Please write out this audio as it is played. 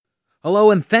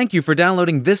Hello, and thank you for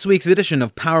downloading this week's edition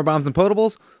of Power Bombs and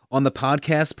Potables on the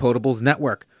Podcast Potables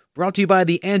Network. Brought to you by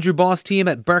the Andrew Boss team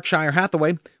at Berkshire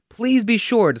Hathaway. Please be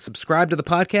sure to subscribe to the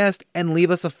podcast and leave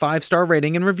us a 5-star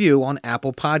rating and review on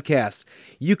Apple Podcasts.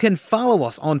 You can follow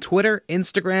us on Twitter,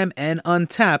 Instagram, and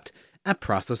Untapped at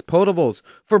Process Potables.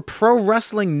 For pro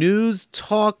wrestling news,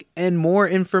 talk, and more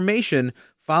information,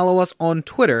 follow us on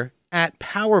Twitter at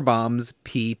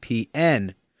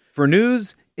PowerbombsPPN. For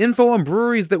news, info on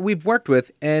breweries that we've worked with,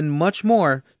 and much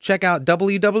more, check out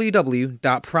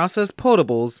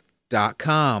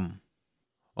www.processpotables.com.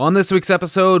 On this week's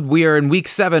episode, we are in week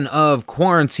 7 of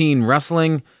Quarantine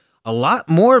Wrestling. A lot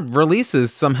more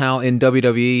releases somehow in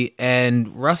WWE, and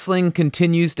wrestling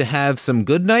continues to have some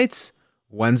good nights,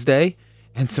 Wednesday,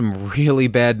 and some really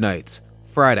bad nights,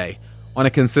 Friday, on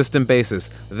a consistent basis.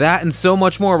 That and so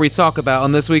much more we talk about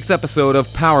on this week's episode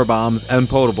of Power Bombs and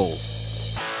Potables.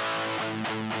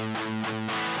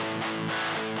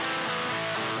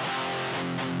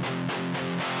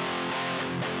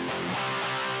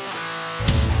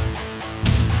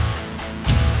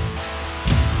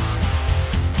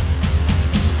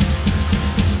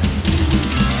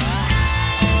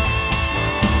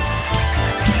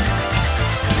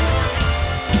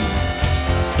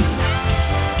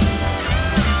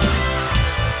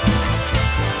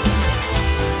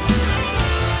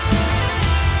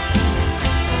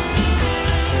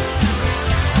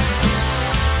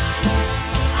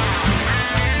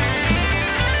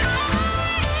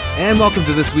 And welcome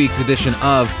to this week's edition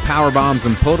of Power Bombs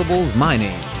and Potables. My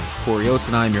name is Corey Oates,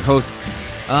 and I'm your host.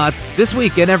 This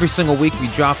week and every single week, we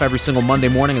drop every single Monday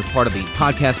morning as part of the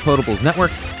Podcast Potables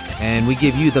Network, and we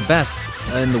give you the best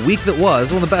in the week that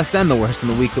was, well, the best and the worst in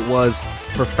the week that was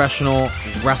professional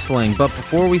wrestling. But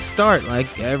before we start,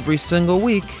 like every single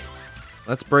week,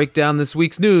 let's break down this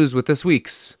week's news with this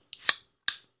week's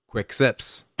Quick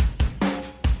Sips.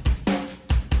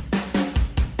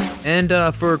 And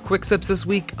for Quick Sips this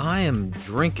week, I am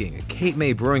drinking a Cape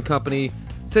May Brewing Company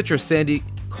Citrus Sandy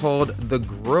called The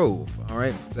Grove. All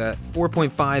right, it's at 4.5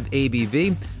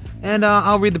 ABV. And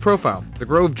I'll read the profile. The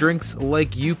Grove drinks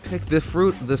like you picked the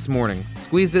fruit this morning.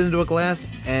 Squeezed it into a glass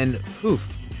and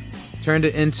poof, turned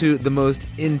it into the most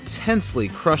intensely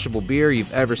crushable beer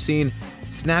you've ever seen.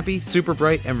 Snappy, super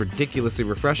bright, and ridiculously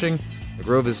refreshing. The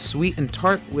Grove is sweet and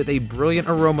tart with a brilliant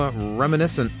aroma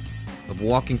reminiscent of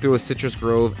walking through a citrus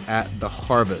grove at the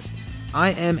harvest.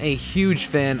 I am a huge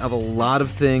fan of a lot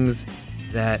of things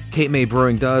that Cape May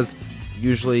Brewing does.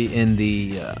 Usually in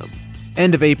the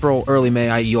end of April, early May,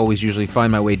 I always usually find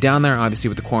my way down there. Obviously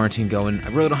with the quarantine going, I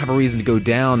really don't have a reason to go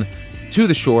down to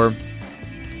the shore,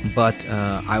 but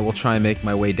I will try and make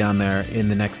my way down there in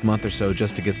the next month or so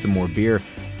just to get some more beer.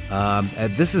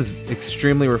 This is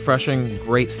extremely refreshing,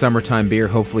 great summertime beer.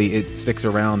 Hopefully it sticks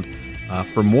around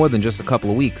for more than just a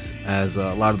couple of weeks, as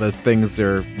a lot of the things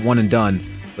are one and done,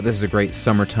 but this is a great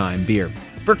summertime beer.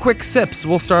 For Quick Sips,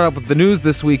 we'll start up with the news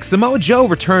this week. Samoa Joe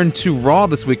returned to Raw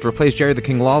this week to replace Jerry the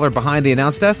King Lawler behind the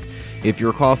announce desk. If you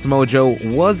recall, Samoa Joe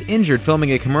was injured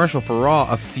filming a commercial for Raw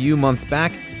a few months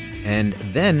back, and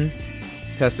then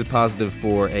tested positive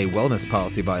for a wellness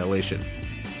policy violation.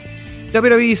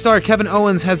 WWE star Kevin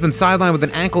Owens has been sidelined with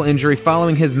an ankle injury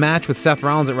following his match with Seth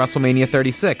Rollins at WrestleMania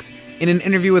 36. In an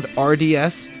interview with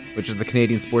RDS, which is the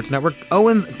Canadian Sports Network,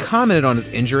 Owens commented on his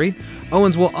injury.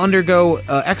 Owens will undergo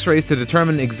x-rays to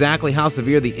determine exactly how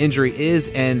severe the injury is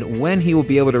and when he will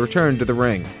be able to return to the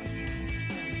ring.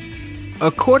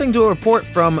 According to a report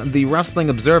from the Wrestling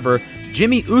Observer,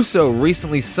 Jimmy Uso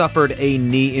recently suffered a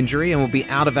knee injury and will be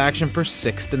out of action for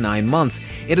 6 to 9 months.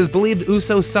 It is believed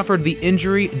Uso suffered the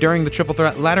injury during the Triple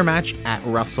Threat ladder match at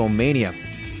WrestleMania.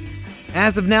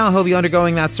 As of now, he'll be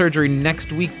undergoing that surgery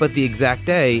next week, but the exact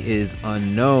day is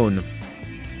unknown.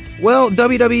 Well,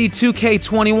 WWE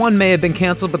 2K21 may have been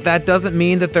canceled, but that doesn't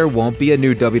mean that there won't be a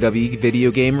new WWE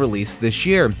video game released this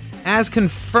year. As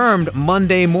confirmed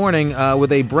Monday morning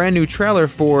with a brand new trailer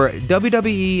for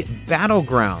WWE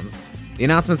Battlegrounds. The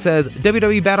announcement says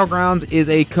WWE Battlegrounds is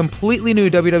a completely new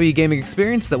WWE gaming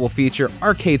experience that will feature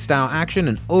arcade-style action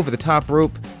and over-the-top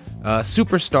rope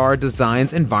superstar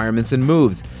designs, environments, and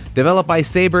moves. Developed by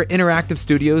Saber Interactive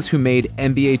Studios, who made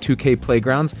NBA 2K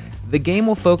Playgrounds, the game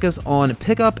will focus on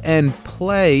pick-up and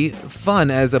play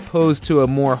fun as opposed to a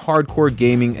more hardcore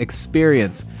gaming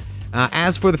experience.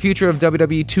 As for the future of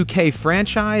WWE 2K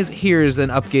franchise, here is an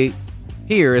update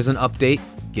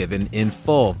given in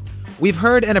full. We've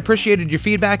heard and appreciated your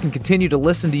feedback and continue to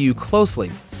listen to you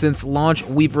closely. Since launch,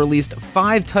 we've released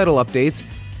 5 title updates,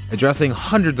 addressing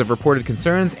hundreds of reported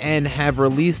concerns, and have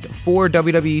released 4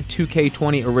 WWE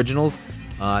 2K20 originals,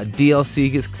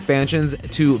 DLC expansions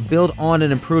to build on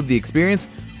and improve the experience.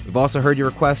 We've also heard your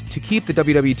request to keep the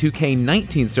WWE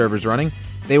 2K19 servers running.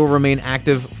 They will remain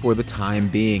active for the time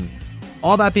being.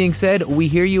 All that being said, we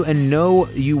hear you and know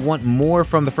you want more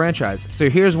from the franchise. So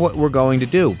here's what we're going to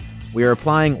do. We are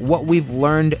applying what we've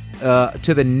learned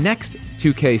to the next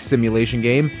 2K simulation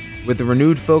game with a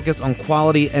renewed focus on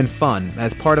quality and fun.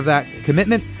 As part of that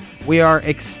commitment, we are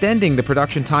extending the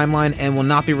production timeline and will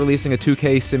not be releasing a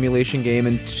 2K simulation game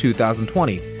in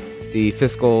 2020, the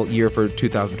fiscal year for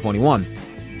 2021.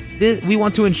 We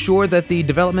want to ensure that the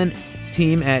development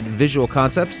team at Visual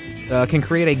Concepts can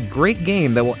create a great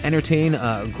game that will entertain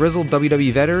grizzled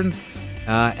WWE veterans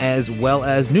as well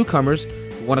as newcomers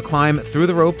who want to climb through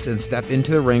the ropes and step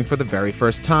into the ring for the very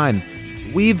first time.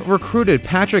 We've recruited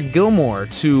Patrick Gilmore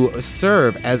to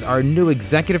serve as our new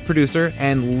executive producer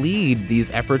and lead these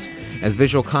efforts as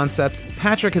Visual Concepts.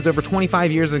 Patrick has over 25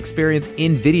 years of experience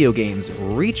in video games,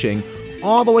 reaching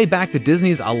all the way back to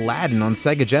Disney's Aladdin on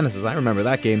Sega Genesis, I remember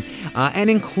that game, and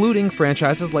including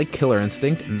franchises like Killer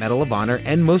Instinct, Medal of Honor,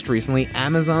 and most recently,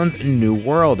 Amazon's New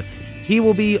World. He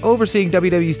will be overseeing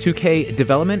WWE's 2K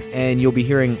development, and you'll be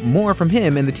hearing more from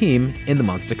him and the team in the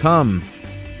months to come.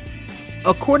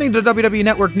 According to WWE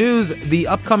Network News, the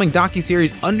upcoming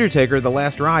docuseries Undertaker: The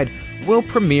Last Ride will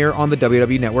premiere on the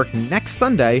WWE Network next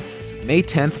Sunday, May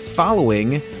 10th,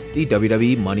 following the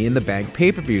WWE Money in the Bank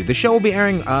pay-per-view. The show will be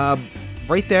airing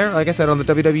right there, like I said, on the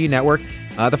WWE Network.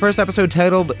 The first episode,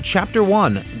 titled Chapter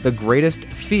 1, The Greatest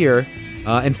Fear,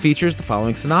 and features the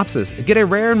following synopsis. Get a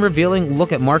rare and revealing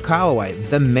look at Mark Calloway,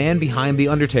 the man behind The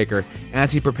Undertaker,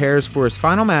 as he prepares for his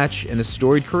final match in his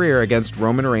storied career against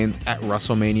Roman Reigns at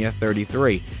WrestleMania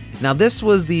 33. Now, this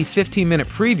was the 15-minute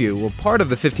preview, well, part of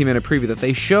the 15-minute preview that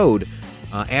they showed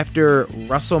after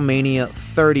WrestleMania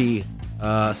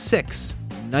 36,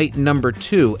 night number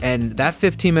 2, and that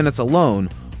 15 minutes alone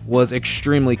was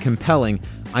extremely compelling.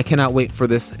 I cannot wait for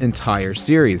this entire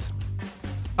series.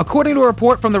 According to a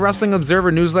report from the Wrestling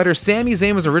Observer newsletter, Sami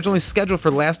Zayn was originally scheduled for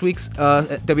last week's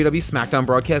WWE SmackDown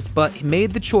broadcast, but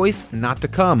made the choice not to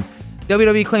come.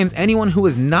 WWE claims anyone who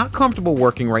is not comfortable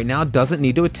working right now doesn't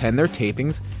need to attend their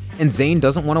tapings, and Zayn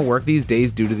doesn't want to work these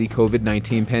days due to the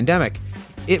COVID-19 pandemic.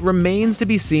 It remains to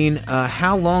be seen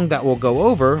how long that will go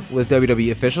over with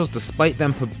WWE officials, despite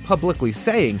them publicly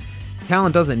saying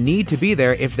talent doesn't need to be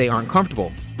there if they aren't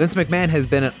comfortable. Vince McMahon has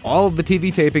been at all of the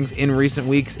TV tapings in recent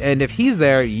weeks, and if he's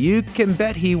there, you can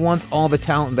bet he wants all the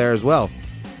talent there as well.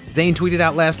 Zayn tweeted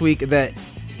out last week that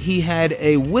he had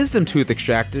a wisdom tooth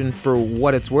extracted. For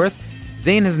what it's worth,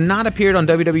 Zayn has not appeared on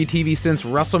WWE TV since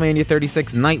WrestleMania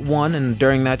 36 Night 1, and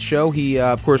during that show, he,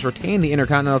 of course, retained the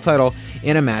Intercontinental title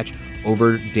in a match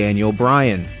over Daniel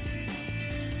Bryan.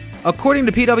 According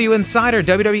to PW Insider,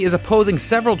 WWE is opposing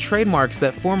several trademarks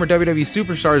that former WWE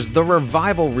superstars The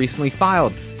Revival recently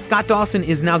filed. Scott Dawson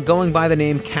is now going by the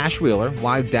name Cash Wheeler,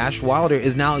 while Dash Wilder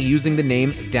is now using the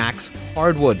name Dax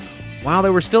Hardwood. While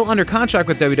they were still under contract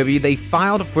with WWE, they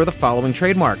filed for the following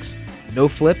trademarks: No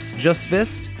Flips, Just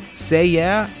Fist, Say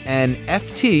Yeah, and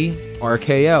FT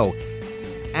RKO.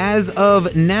 As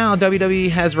of now, WWE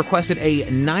has requested a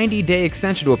 90-day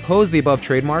extension to oppose the above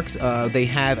trademarks. They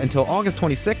have until August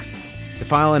 26th to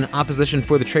file an opposition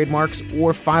for the trademarks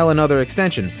or file another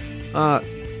extension.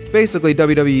 Basically,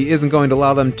 WWE isn't going to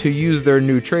allow them to use their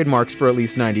new trademarks for at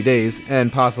least 90 days,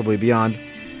 and possibly beyond.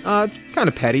 Kind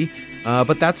of petty,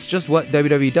 but that's just what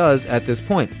WWE does at this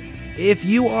point. If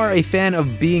you are a fan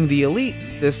of Being the Elite,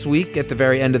 this week at the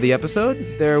very end of the episode,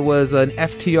 there was an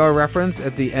FTR reference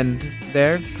at the end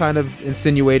there, kind of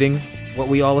insinuating what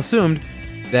we all assumed,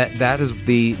 that is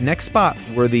the next spot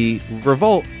where the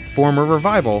Revolt, former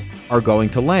Revival, are going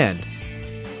to land.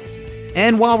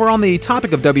 And while we're on the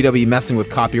topic of WWE messing with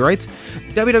copyrights,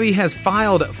 WWE has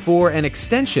filed for an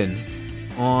extension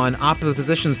on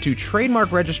oppositions to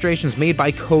trademark registrations made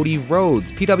by Cody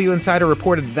Rhodes. PW Insider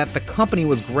reported that the company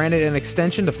was granted an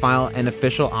extension to file an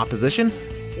official opposition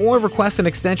or request an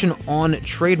extension on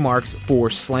trademarks for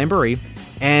Slamboree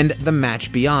and the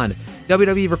Match Beyond.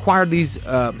 WWE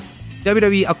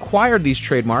acquired these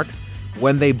trademarks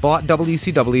when they bought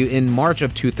WCW in March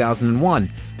of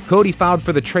 2001. Cody filed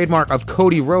for the trademark of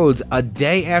Cody Rhodes a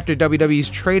day after WWE's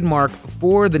trademark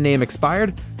for the name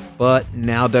expired, but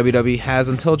now WWE has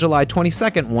until July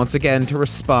 22nd once again to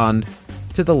respond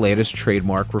to the latest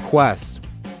trademark request.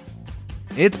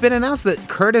 It's been announced that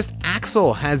Curtis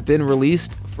Axel has been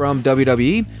released from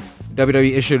WWE.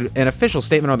 WWE issued an official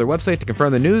statement on their website to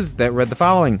confirm the news that read the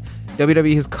following: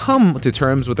 WWE has come to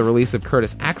terms with the release of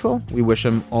Curtis Axel. We wish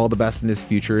him all the best in his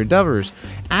future endeavors.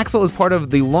 Axel is part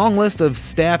of the long list of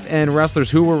staff and wrestlers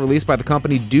who were released by the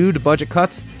company due to budget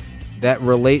cuts that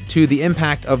relate to the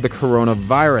impact of the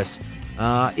coronavirus.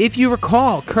 If you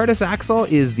recall, Curtis Axel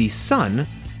is the son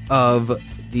of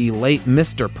the late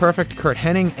Mr. Perfect Curt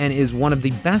Hennig and is one of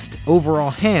the best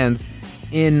overall hands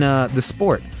in the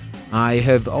sport. I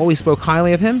have always spoke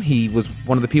highly of him. He was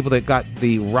one of the people that got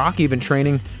The Rock even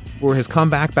training for his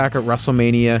comeback back at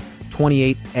WrestleMania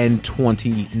 28 and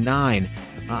 29.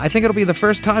 I think it'll be the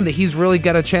first time that he's really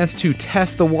got a chance to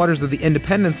test the waters of the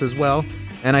independents as well,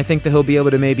 and I think that he'll be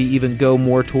able to maybe even go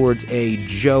more towards a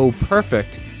Joe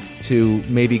Perfect to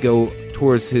maybe go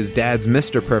towards his dad's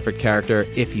Mr. Perfect character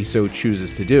if he so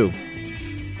chooses to do.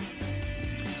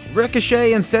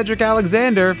 Ricochet and Cedric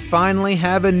Alexander finally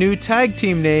have a new tag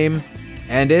team name,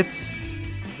 and it's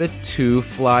the Two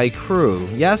Fly Crew.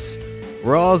 Yes,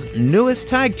 Raw's newest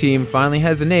tag team finally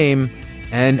has a name,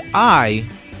 and I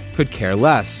could care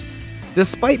less.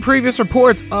 Despite previous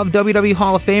reports of WWE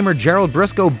Hall of Famer Gerald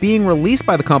Briscoe being released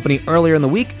by the company earlier in the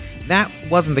week, that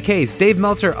wasn't the case. Dave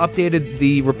Meltzer updated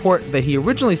the report that he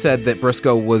originally said that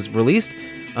Briscoe was released,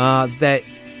 that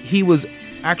he was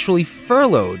actually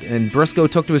furloughed, and Briscoe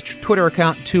took to his Twitter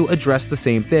account to address the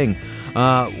same thing.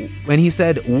 When he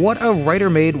said, "What a writer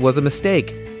made was a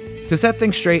mistake. To set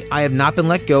things straight, I have not been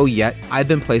let go yet. I've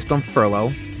been placed on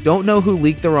furlough. Don't know who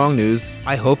leaked the wrong news.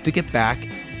 I hope to get back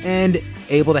and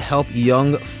able to help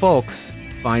young folks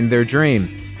find their dream."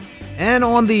 And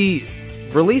on the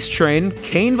release train,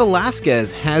 Cain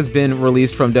Velasquez has been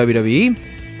released from WWE.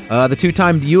 The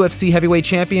two-time UFC heavyweight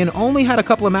champion only had a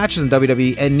couple of matches in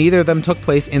WWE, and neither of them took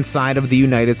place inside of the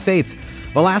United States.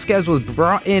 Velasquez was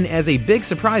brought in as a big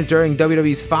surprise during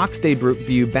WWE's Fox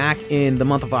debut back in the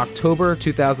month of October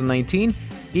 2019.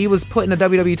 He was put in a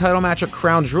WWE title match at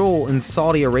Crown Jewel in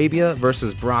Saudi Arabia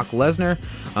versus Brock Lesnar,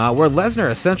 where Lesnar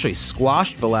essentially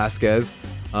squashed Velasquez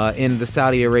in the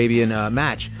Saudi Arabian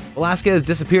match. Velasquez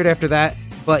disappeared after that,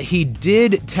 but he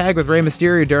did tag with Rey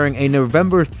Mysterio during a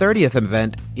November 30th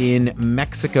event in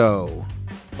Mexico.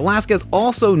 Velasquez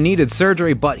also needed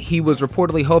surgery, but he was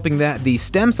reportedly hoping that the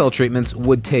stem cell treatments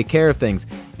would take care of things.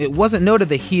 It wasn't noted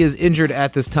that he is injured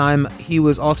at this time. He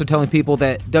was also telling people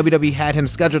that WWE had him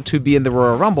scheduled to be in the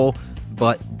Royal Rumble,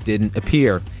 but didn't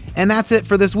appear. And that's it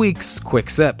for this week's Quick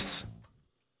Sips.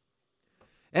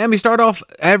 And we start off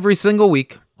every single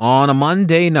week on a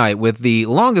Monday night with the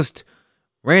longest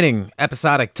reigning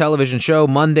episodic television show,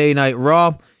 Monday Night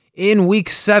Raw, in week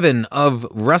 7 of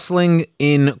wrestling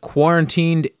in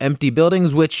quarantined empty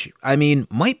buildings, which,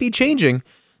 might be changing.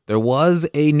 There was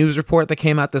a news report that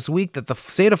came out this week that the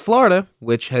state of Florida,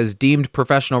 which has deemed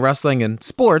professional wrestling and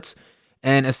sports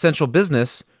an essential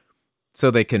business so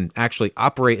they can actually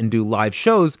operate and do live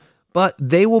shows, but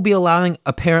they will be allowing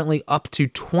apparently up to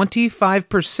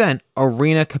 25%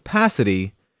 arena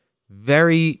capacity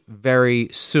very, very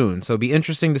soon. So it'll be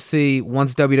interesting to see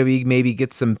once WWE maybe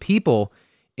gets some people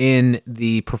in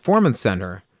the Performance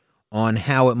Center on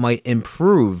how it might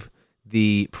improve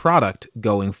the product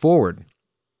going forward.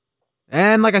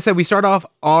 And like I said, we start off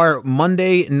our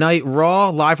Monday Night Raw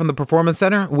live from the Performance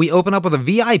Center. We open up with a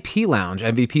VIP lounge.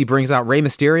 MVP brings out Rey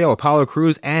Mysterio, Apollo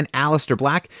Crews, and Aleister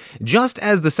Black. Just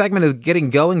as the segment is getting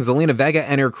going, Zelina Vega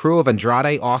and her crew of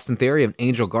Andrade, Austin Theory, and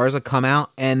Angel Garza come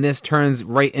out, and this turns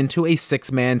right into a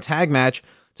 6-man tag match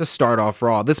to start off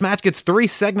Raw. This match gets 3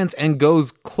 segments and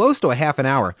goes close to a half an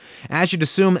hour. As you'd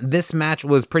assume, this match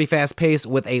was pretty fast-paced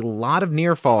with a lot of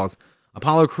near falls.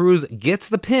 Apollo Crews gets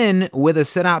the pin with a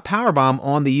sit-out powerbomb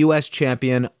on the U.S.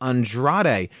 champion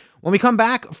Andrade. When we come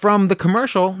back from the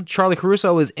commercial, Charlie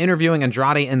Caruso is interviewing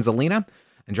Andrade and Zelina.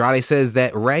 Andrade says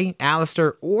that Rey,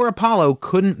 Aleister, or Apollo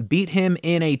couldn't beat him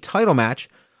in a title match.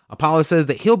 Apollo says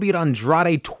that he'll beat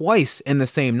Andrade twice in the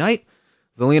same night.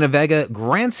 Zelina Vega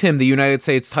grants him the United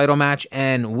States title match,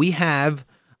 and we have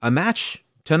a match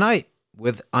tonight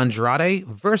with Andrade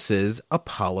versus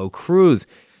Apollo Crews.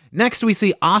 Next, we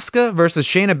see Asuka versus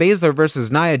Shayna Baszler versus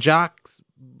Nia Jax,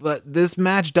 but this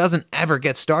match doesn't ever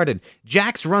get started.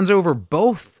 Jax runs over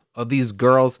both of these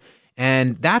girls,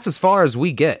 and that's as far as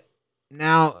we get.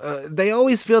 Now, they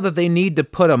always feel that they need to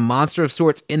put a monster of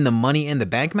sorts in the Money in the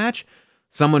Bank match,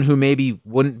 someone who maybe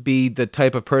wouldn't be the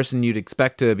type of person you'd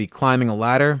expect to be climbing a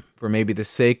ladder for maybe the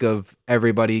sake of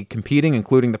everybody competing,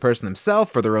 including the person themselves,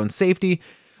 for their own safety.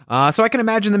 So I can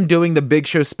imagine them doing the Big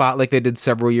Show spot like they did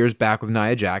several years back with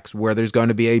Nia Jax, where there's going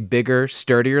to be a bigger,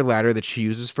 sturdier ladder that she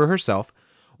uses for herself,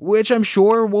 which I'm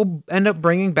sure will end up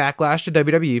bringing backlash to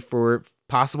WWE for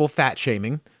possible fat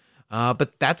shaming.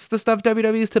 But that's the stuff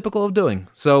WWE is typical of doing.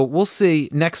 So we'll see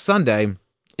next Sunday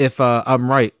if I'm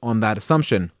right on that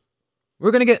assumption.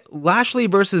 We're going to get Lashley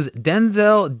versus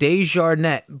Denzel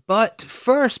Desjardins. But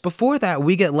first, before that,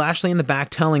 we get Lashley in the back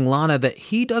telling Lana that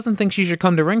he doesn't think she should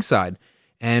come to ringside.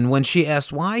 And when she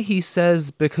asks why, he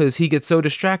says because he gets so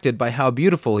distracted by how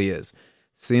beautiful he is.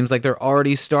 Seems like they're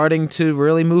already starting to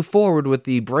really move forward with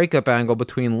the breakup angle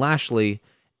between Lashley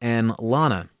and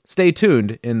Lana. Stay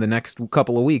tuned in the next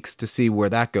couple of weeks to see where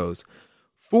that goes.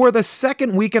 For the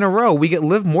second week in a row, we get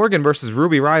Liv Morgan versus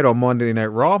Ruby Riott on Monday Night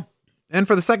Raw. And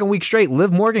for the second week straight,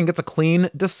 Liv Morgan gets a clean,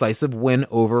 decisive win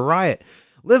over Riott.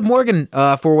 Liv Morgan,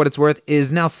 for what it's worth,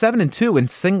 is now 7-2 in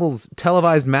singles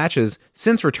televised matches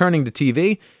since returning to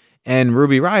TV. And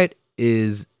Ruby Riott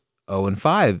is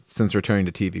 0-5 since returning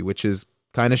to TV, which is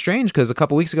kind of strange because a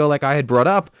couple weeks ago, like I had brought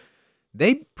up,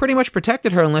 they pretty much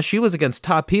protected her unless she was against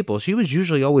top people. She was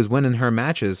usually always winning her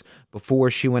matches before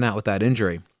she went out with that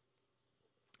injury.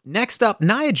 Next up,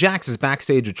 Nia Jax is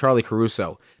backstage with Charly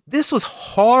Caruso. This was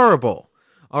horrible.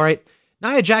 All right,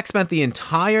 Nia Jax spent the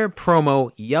entire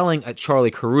promo yelling at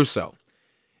Charly Caruso.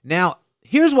 Now,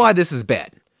 here's why this is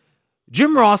bad.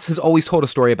 Jim Ross has always told a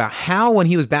story about how when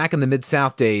he was back in the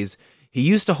Mid-South days, he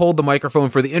used to hold the microphone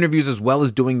for the interviews as well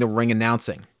as doing the ring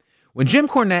announcing. When Jim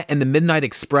Cornette and the Midnight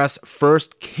Express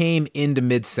first came into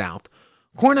Mid-South,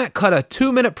 Cornette cut a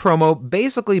 2-minute promo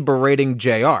basically berating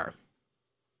JR.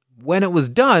 When it was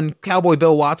done, Cowboy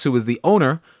Bill Watts, who was the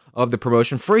owner of the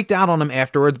promotion, freaked out on him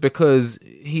afterwards because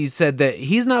he said that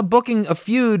he's not booking a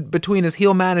feud between his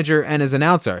heel manager and his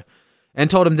announcer, and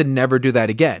told him to never do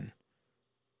that again.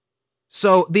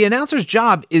 So the announcer's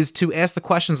job is to ask the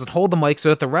questions and hold the mic so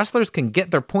that the wrestlers can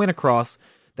get their point across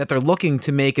that they're looking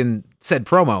to make in said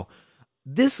promo.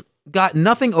 This got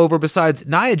nothing over besides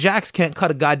Nia Jax can't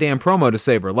cut a goddamn promo to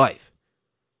save her life.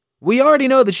 We already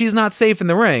know that she's not safe in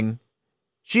the ring.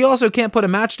 She also can't put a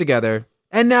match together.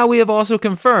 And now we have also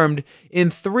confirmed in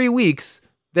 3 weeks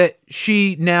that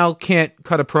she now can't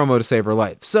cut a promo to save her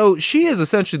life. So she is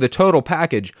essentially the total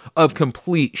package of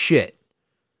complete shit,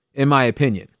 in my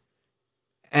opinion.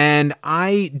 And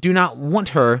I do not want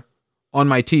her on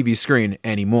my TV screen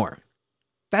anymore.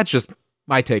 That's just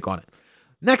my take on it.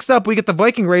 Next up, we get the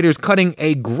Viking Raiders cutting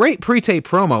a great pre-tape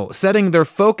promo, setting their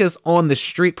focus on the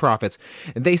Street Profits.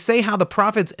 They say how the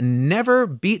Profits never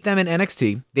beat them in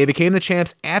NXT. They became the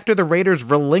champs after the Raiders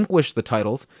relinquished the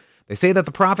titles. They say that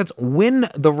the Profits win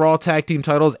the Raw Tag Team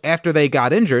titles after they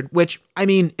got injured, which, I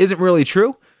mean, isn't really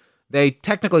true. They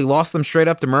technically lost them straight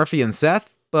up to Murphy and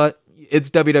Seth, but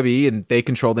it's WWE and they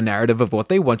control the narrative of what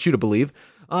they want you to believe.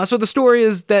 So the story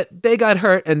is that they got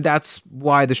hurt and that's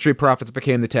why the Street Profits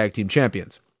became the tag team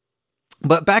champions.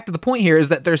 But back to the point here is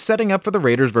that they're setting up for the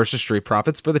Raiders versus Street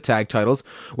Profits for the tag titles,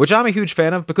 which I'm a huge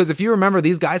fan of because if you remember,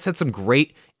 these guys had some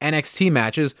great NXT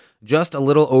matches just a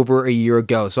little over a year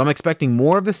ago. So I'm expecting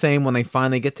more of the same when they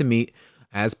finally get to meet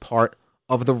as part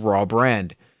of the Raw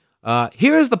brand.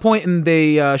 Here's the point in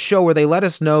the show where they let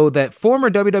us know that former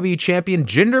WWE champion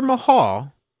Jinder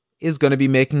Mahal is going to be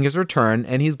making his return,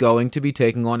 and he's going to be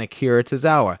taking on Akira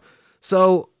Tozawa.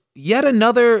 So, yet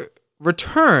another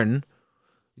return.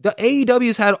 The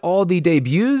AEW's had all the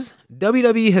debuts,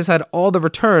 WWE has had all the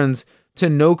returns to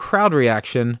no crowd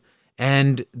reaction,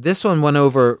 and this one went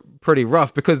over pretty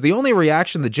rough because the only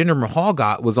reaction that Jinder Mahal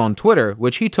got was on Twitter,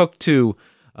 which he took to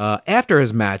after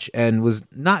his match and was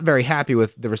not very happy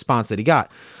with the response that he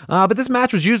got. But this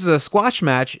match was used as a squash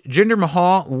match. Jinder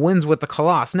Mahal wins with the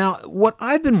Khallas. Now, what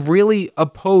I've been really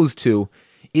opposed to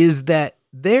is that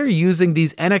they're using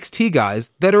these NXT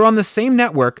guys that are on the same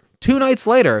network 2 nights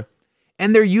later,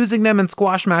 and they're using them in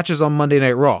squash matches on Monday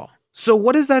Night Raw. So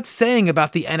what is that saying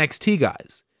about the NXT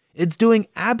guys? It's doing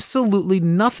absolutely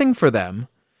nothing for them,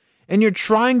 and you're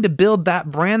trying to build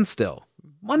that brand still.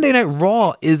 Monday Night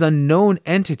Raw is a known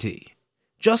entity,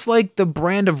 just like the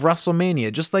brand of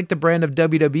WrestleMania, just like the brand of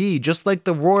WWE, just like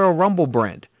the Royal Rumble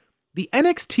brand. The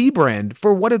NXT brand,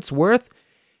 for what it's worth,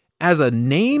 as a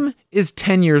name, is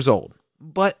 10 years old.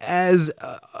 But as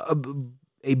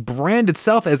a brand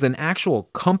itself, as an actual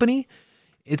company,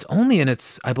 it's only in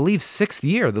its, I believe, 6th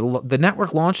year. The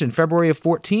network launched in February of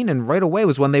 14, and right away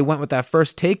was when they went with that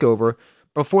first takeover.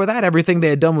 Before that, everything they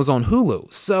had done was on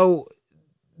Hulu. So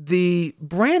the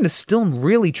brand is still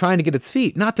really trying to get its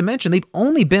feet. Not to mention, they've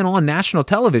only been on national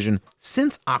television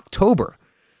since October.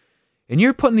 And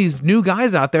you're putting these new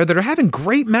guys out there that are having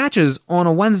great matches on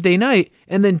a Wednesday night,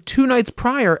 and then 2 nights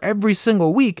prior every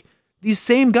single week, these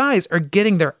same guys are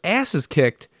getting their asses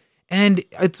kicked, and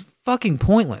it's fucking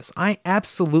pointless. I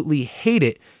absolutely hate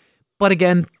it. But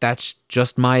again, that's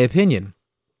just my opinion.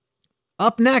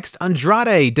 Up next,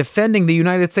 Andrade defending the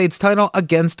United States title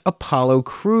against Apollo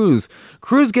Crews.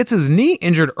 Crews gets his knee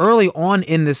injured early on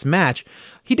in this match.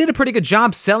 He did a pretty good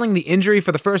job selling the injury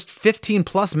for the first 15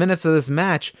 plus minutes of this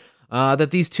match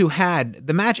that these two had.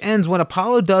 The match ends when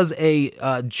Apollo does a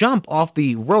jump off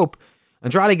the rope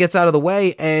Andrade gets out of the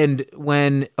way, and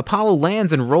when Apollo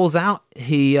lands and rolls out,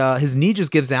 his knee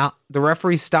just gives out. The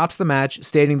referee stops the match,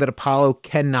 stating that Apollo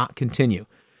cannot continue.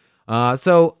 What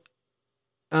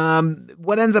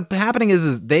ends up happening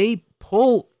is they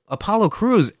pull Apollo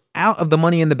Crews out of the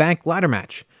Money in the Bank ladder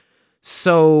match.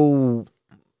 So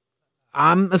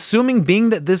I'm assuming, being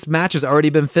that this match has already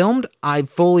been filmed, I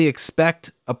fully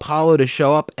expect Apollo to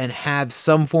show up and have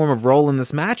some form of role in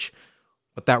this match.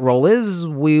 What that role is,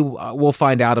 we'll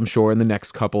find out, I'm sure, in the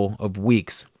next couple of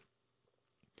weeks.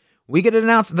 We get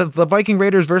announced that the Viking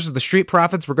Raiders versus the Street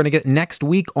Profits we're going to get next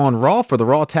week on Raw for the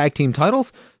Raw Tag Team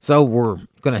titles. So we're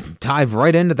going to dive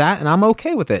right into that, and I'm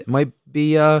okay with it. It might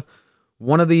be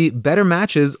one of the better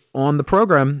matches on the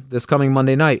program this coming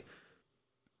Monday night.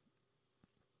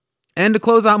 And to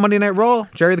close out Monday Night Raw,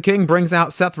 Jerry the King brings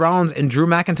out Seth Rollins and Drew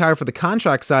McIntyre for the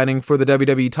contract signing for the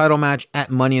WWE title match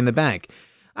at Money in the Bank.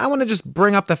 I want to just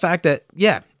bring up the fact that,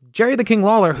 Jerry the King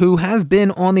Lawler, who has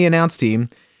been on the announce team,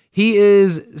 he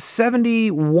is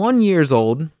 71 years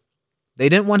old. They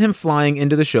didn't want him flying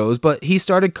into the shows, but he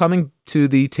started coming to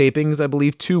the tapings, I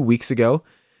believe, 2 weeks ago.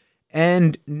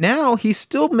 And now he's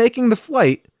still making the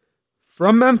flight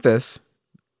from Memphis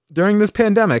during this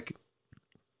pandemic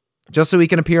just so he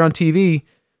can appear on TV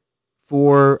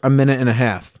for a minute and a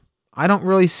half. I don't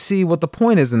really see what the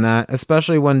point is in that,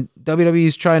 especially when WWE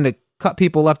is trying to cut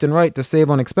people left and right to save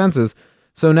on expenses.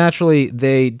 So naturally,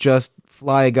 they just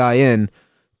fly a guy in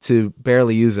to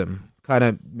barely use him. Kind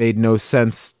of made no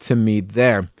sense to me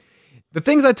there. The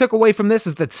things I took away from this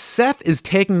is that Seth is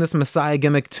taking this Messiah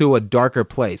gimmick to a darker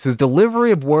place. His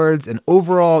delivery of words and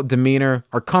overall demeanor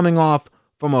are coming off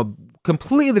from a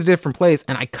completely different place,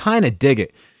 and I kind of dig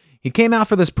it. He came out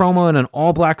for this promo in an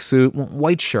all-black suit,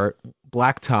 white shirt,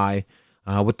 black tie,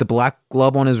 with the black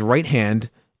glove on his right hand,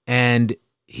 and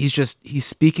he's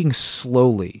speaking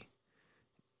slowly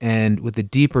and with a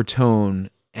deeper tone,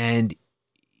 and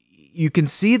you can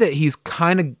see that he's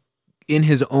kind of in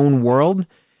his own world,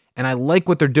 and I like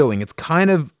what they're doing. It's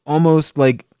kind of almost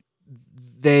like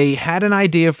they had an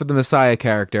idea for the Messiah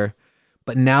character,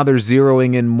 but now they're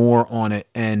zeroing in more on it,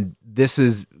 and this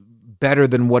is better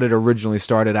than what it originally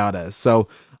started out as. So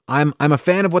I'm a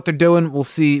fan of what they're doing. We'll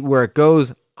see where it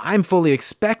goes. I'm fully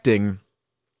expecting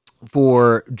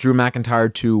for Drew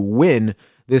McIntyre to win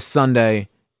this Sunday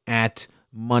at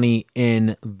Money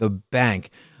in the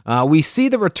Bank. We see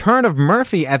the return of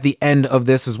Murphy at the end of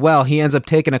this as well. He ends up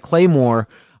taking a Claymore,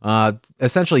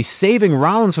 essentially saving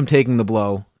Rollins from taking the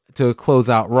blow to close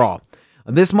out Raw.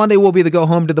 This Monday will be the go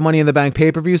home to the Money in the Bank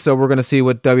pay-per-view, so we're going to see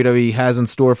what WWE has in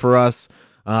store for us,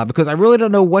 because I really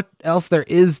don't know what else there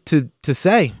is to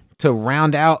say to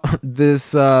round out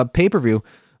this pay-per-view,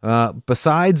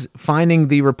 besides finding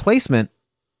the replacement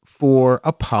for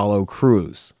Apollo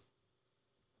Crews.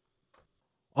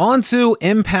 On to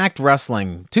Impact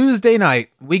Wrestling. Tuesday night,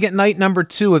 we get night number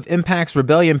 2 of Impact's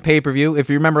Rebellion pay-per-view. If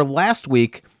you remember last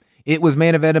week, it was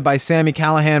main evented by Sami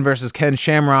Callihan versus Ken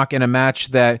Shamrock in a match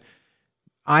that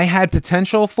I had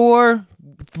potential for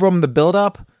from the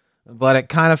build-up, but it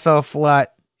kind of fell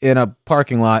flat in a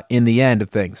parking lot in the end of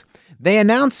things. They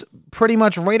announced pretty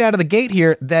much right out of the gate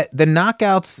here that the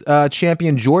Knockouts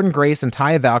champion Jordynne Grace and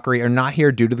Taya Valkyrie are not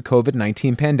here due to the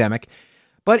COVID-19 pandemic.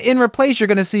 But in replace, you're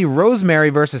going to see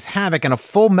Rosemary versus Havoc in a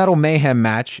Full Metal Mayhem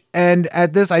match. And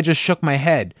at this, I just shook my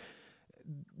head.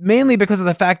 Mainly because of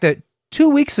the fact that 2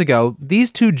 weeks ago,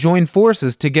 these two joined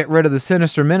forces to get rid of the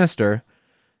Sinister Minister.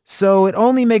 So it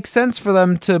only makes sense for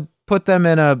them to put them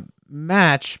in a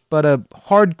match, but a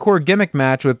hardcore gimmick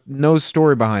match with no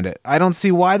story behind it. I don't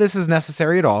see why this is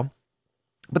necessary at all.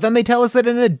 But then they tell us that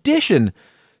in addition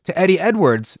to Eddie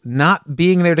Edwards not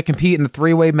being there to compete in the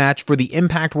three-way match for the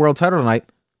Impact World title tonight,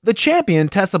 the champion,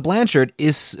 Tessa Blanchard,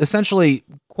 is essentially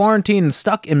quarantined and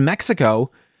stuck in Mexico,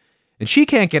 and she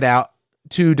can't get out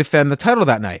to defend the title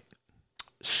that night.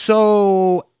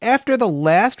 So, after the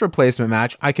last replacement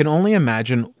match, I can only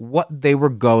imagine what they were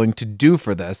going to do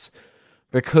for this,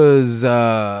 because,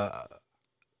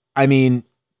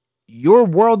 your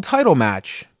world title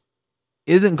match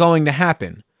isn't going to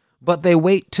happen. But they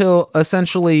wait till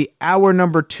essentially hour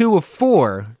number 2 of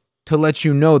 4 to let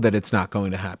you know that it's not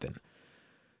going to happen.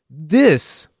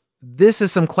 This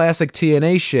is some classic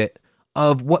TNA shit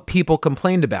of what people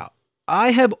complained about.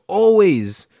 I have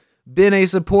always been a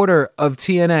supporter of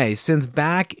TNA since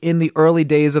back in the early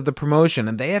days of the promotion,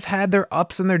 and they have had their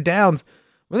ups and their downs.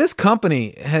 Well, this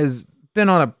company has been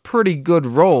on a pretty good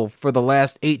roll for the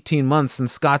last 18 months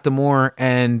since Scott D'Amore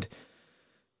and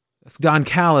Don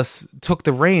Callis took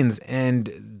the reins,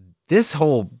 and these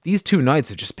 2 nights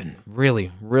have just been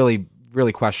really, really,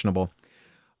 really questionable.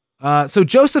 So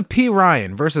Joseph P.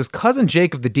 Ryan versus Cousin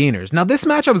Jake of the Deaners. Now, this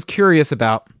match I was curious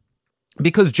about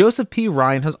because Joseph P.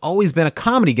 Ryan has always been a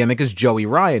comedy gimmick as Joey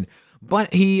Ryan,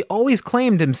 but he always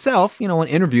claimed himself, in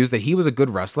interviews that he was a good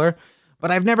wrestler,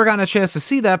 but I've never gotten a chance to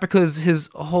see that because his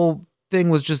whole thing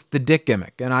was just the dick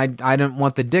gimmick, and I didn't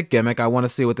want the dick gimmick. I want to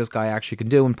see what this guy actually can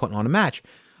do in putting on a match.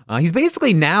 He's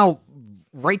basically now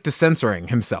right to censoring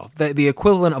himself, the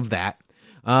equivalent of that.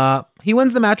 He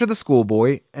wins the match with the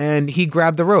schoolboy, and he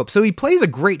grabbed the rope. So he plays a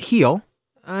great heel,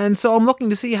 and so I'm looking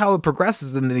to see how it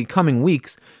progresses in the coming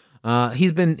weeks.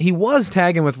 He was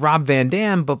tagging with Rob Van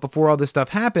Dam, but before all this stuff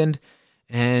happened,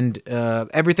 and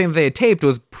everything that they had taped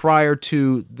was prior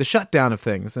to the shutdown of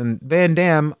things. And Van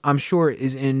Dam, I'm sure,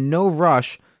 is in no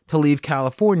rush to leave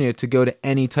California to go to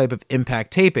any type of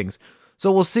Impact tapings.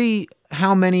 So we'll see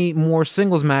how many more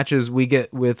singles matches we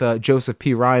get with Joseph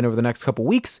P. Ryan over the next couple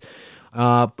weeks,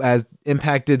 as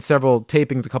Impact did several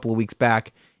tapings a couple of weeks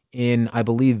back in, I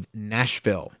believe,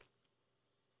 Nashville.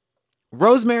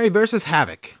 Rosemary versus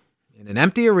Havoc. In an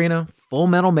empty arena, Full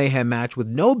Metal Mayhem match with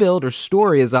no build or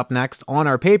story is up next on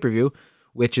our pay-per-view,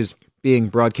 which is being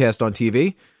broadcast on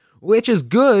TV, which is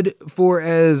good for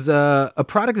as a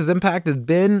product as Impact has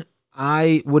been.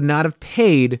 I would not have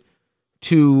paid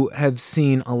to have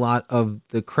seen a lot of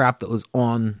the crap that was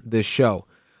on this show.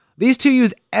 These two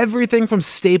use everything from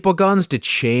staple guns to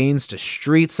chains to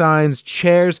street signs,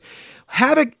 chairs.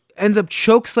 Havoc ends up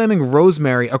chokeslamming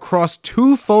Rosemary across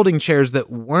 2 folding chairs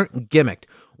that weren't gimmicked.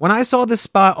 When I saw this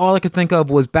spot, all I could think of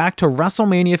was back to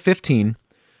WrestleMania 15,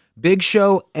 Big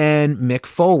Show and Mick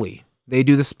Foley. They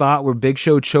do the spot where Big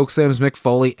Show chokeslams Mick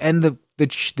Foley, and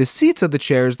the seats of the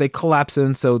chairs, they collapse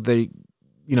in, so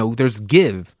there's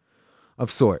give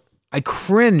of sort. I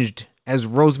cringed as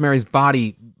Rosemary's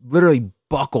body literally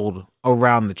buckled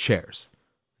around the chairs.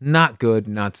 Not good,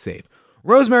 not safe.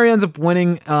 Rosemary ends up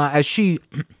winning as she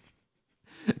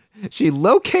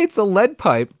locates a lead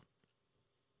pipe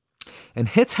and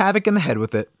hits Havoc in the head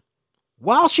with it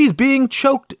while she's being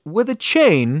choked with a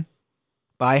chain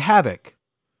by Havoc.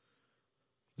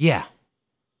 Yeah.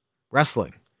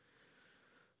 Wrestling.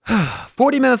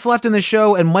 40 minutes left in the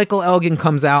show, and Michael Elgin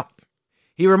comes out.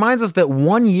 He reminds us that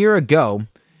 1 year ago,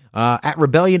 at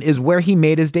Rebellion is where he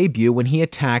made his debut when he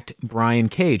attacked Brian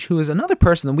Cage, who is another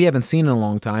person that we haven't seen in a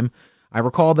long time. I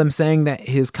recall them saying that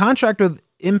his contract with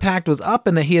Impact was up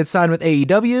and that he had signed with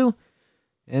AEW,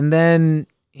 and then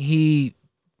he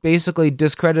basically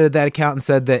discredited that account and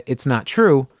said that it's not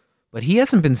true, but he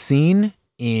hasn't been seen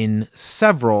in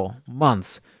several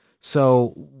months.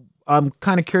 So I'm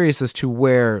kind of curious as to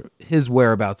where his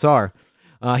whereabouts are.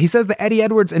 He says that Eddie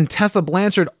Edwards and Tessa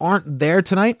Blanchard aren't there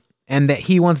tonight, and that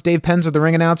he wants Dave Penzer, the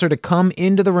ring announcer, to come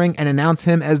into the ring and announce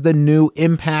him as the new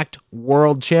Impact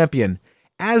World Champion.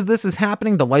 As this is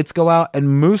happening, the lights go out and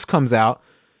Moose comes out,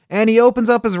 and he opens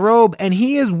up his robe, and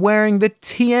he is wearing the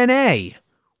TNA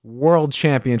World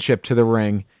Championship to the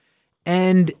ring,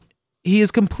 and he is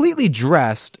completely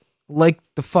dressed like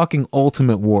the fucking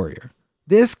Ultimate Warrior.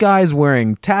 This guy's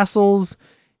wearing tassels,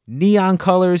 neon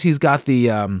colors. He's got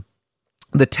the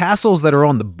tassels that are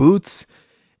on the boots,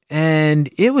 and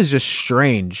it was just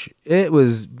strange. It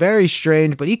was very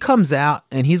strange, but he comes out,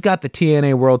 and he's got the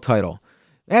TNA World title.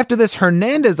 After this,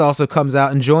 Hernandez also comes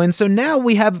out and joins, so now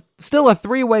we have still a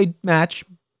 3-way match.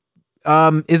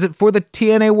 Is it for the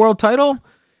TNA World title?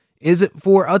 Is it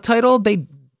for a title? They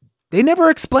never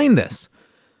explained this.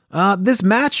 This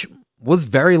match was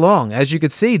very long. As you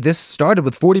could see, this started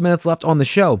with 40 minutes left on the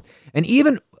show. And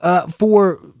even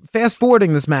for fast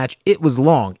forwarding this match, it was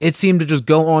long. It seemed to just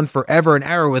go on forever and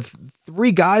ever with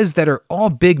 3 guys that are all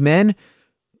big men.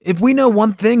 If we know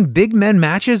one thing, big men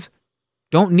matches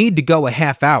don't need to go a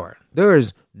half hour. There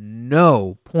is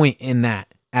no point in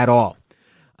that at all.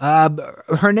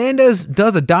 Hernandez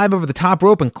does a dive over the top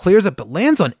rope and clears it, but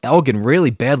lands on Elgin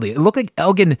really badly. It looked like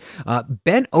Elgin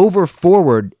bent over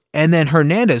forward, and then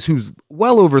Hernandez, who's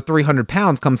well over 300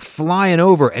 pounds, comes flying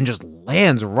over and just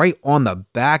lands right on the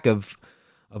back of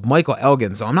Michael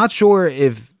Elgin. So I'm not sure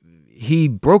if he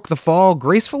broke the fall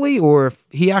gracefully or if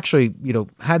he actually,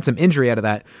 had some injury out of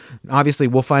that. Obviously,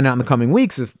 we'll find out in the coming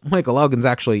weeks if Michael Elgin's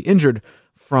actually injured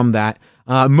from that.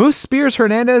 Moose spears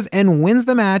Hernandez and wins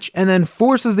the match, and then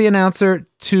forces the announcer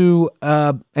to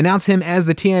announce him as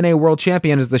the TNA World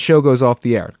Champion as the show goes off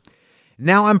the air.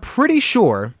 Now, I'm pretty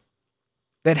sure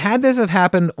that had this have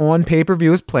happened on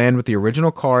pay-per-view as planned with the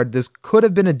original card, this could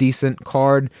have been a decent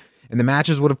card, and the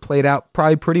matches would have played out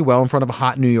probably pretty well in front of a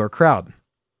hot New York crowd.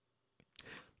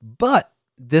 But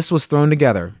this was thrown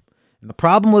together. And the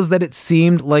problem was that it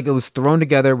seemed like it was thrown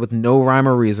together with no rhyme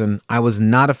or reason. I was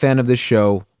not a fan of this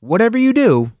show. Whatever you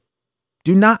do,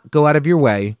 do not go out of your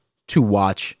way to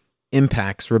watch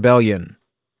Impact's Rebellion.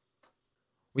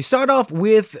 We start off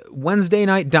with Wednesday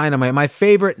Night Dynamite, my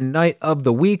favorite night of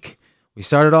the week. We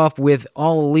started off with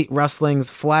All Elite Wrestling's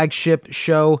flagship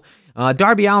show.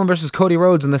 Darby Allin versus Cody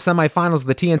Rhodes in the semifinals of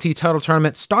the TNT title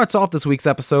tournament starts off this week's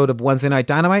episode of Wednesday Night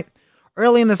Dynamite.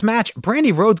 Early in this match,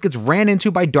 Brandi Rhodes gets ran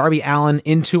into by Darby Allin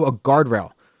into a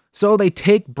guardrail. So they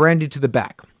take Brandi to the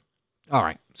back. All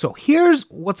right, so here's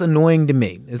what's annoying to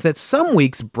me, is that some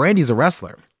weeks Brandi's a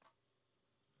wrestler,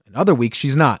 and other weeks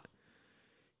she's not.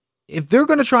 If they're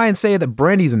going to try and say that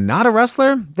Brandi's not a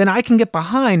wrestler, then I can get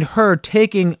behind her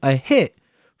taking a hit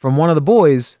from one of the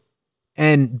boys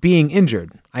and being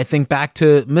injured. I think back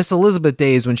to Miss Elizabeth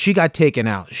days when she got taken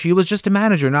out. She was just a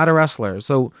manager, not a wrestler,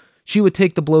 so she would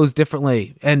take the blows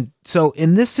differently. And so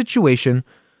in this situation,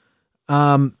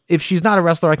 if she's not a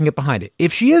wrestler, I can get behind it.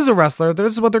 If she is a wrestler,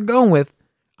 this is what they're going with.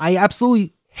 I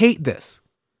absolutely hate this.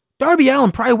 Darby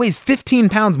Allin probably weighs 15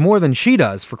 pounds more than she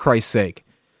does, for Christ's sake.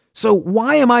 So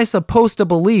why am I supposed to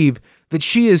believe that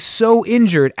she is so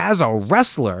injured as a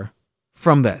wrestler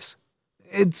from this?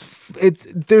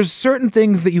 There's certain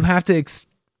things that you have to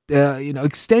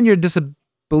extend your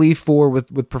disbelief for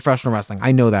with professional wrestling.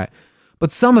 I know that.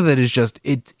 But some of it is just,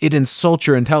 it insults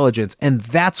your intelligence, and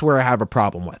that's where I have a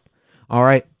problem with. All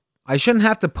right? I shouldn't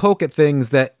have to poke at things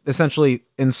that essentially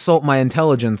insult my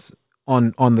intelligence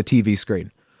on the TV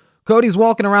screen. Cody's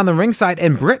walking around the ringside,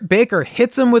 and Britt Baker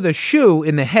hits him with a shoe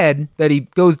in the head that he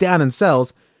goes down and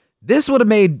sells. This would have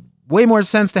made way more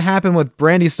sense to happen with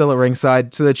Brandi still at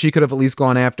ringside, so that she could have at least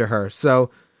gone after her.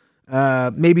 So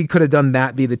maybe could have done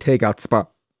that be the takeout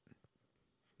spot.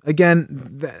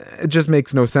 Again, it just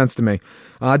makes no sense to me.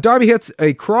 Darby hits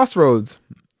a crossroads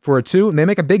for a 2, and they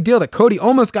make a big deal that Cody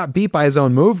almost got beat by his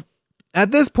own move. At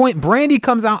this point, Brandi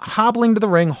comes out hobbling to the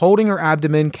ring, holding her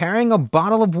abdomen, carrying a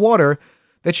bottle of water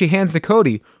that she hands to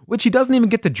Cody, which he doesn't even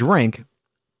get to drink.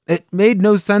 It made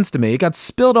no sense to me. It got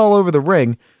spilled all over the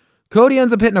ring. Cody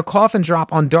ends up hitting a coffin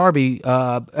drop on Darby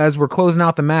as we're closing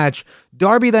out the match.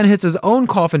 Darby then hits his own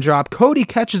coffin drop. Cody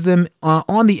catches him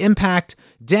on the impact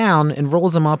down and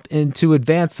rolls him up into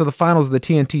advance to the finals of the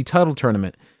TNT title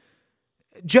tournament.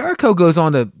 Jericho goes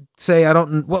on to say,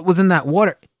 what was in that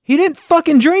water. He didn't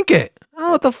fucking drink it. I don't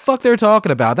know what the fuck they're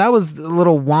talking about. That was a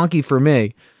little wonky for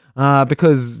me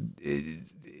because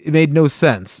it made no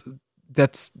sense.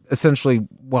 That's essentially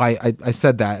why I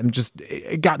said that.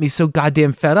 It got me so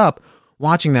goddamn fed up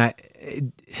watching that.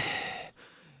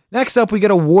 Next up, we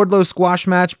get a Wardlow squash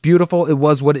match. Beautiful. It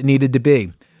was what it needed to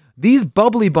be. These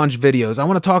Bubbly Bunch videos, I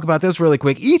want to talk about this really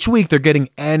quick. Each week, they're getting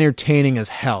entertaining as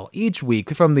hell. Each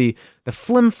week, from the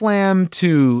Flim Flam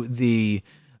to the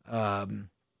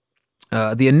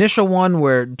initial one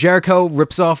where Jericho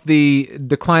rips off the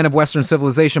Decline of Western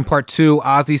Civilization Part 2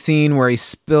 Ozzy scene where he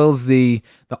spills the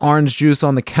orange juice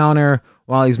on the counter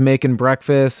while he's making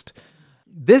breakfast.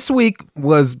 This week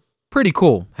was pretty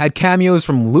cool. Had cameos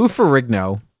from Lou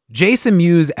Ferrigno, Jason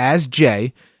Mewes as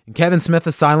Jay, and Kevin Smith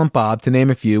as Silent Bob, to name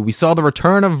a few. We saw the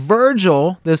return of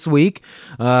Virgil this week,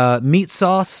 Meat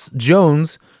Sauce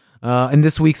Jones in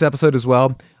this week's episode as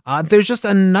well. There's just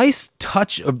a nice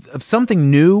touch of something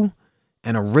new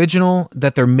and original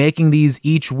that they're making these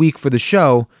each week for the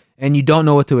show, and you don't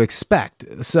know what to expect.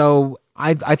 So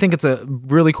I think it's a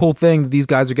really cool thing that these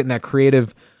guys are getting that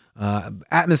creative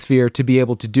atmosphere to be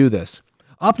able to do this.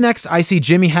 Up next, I see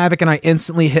Jimmy Havoc, and I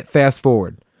instantly hit fast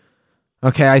forward.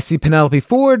 Okay, I see Penelope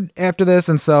Ford after this,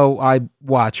 and so I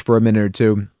watch for a minute or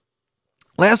two.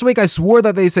 Last week, I swore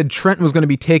that they said Trent was going to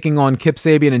be taking on Kip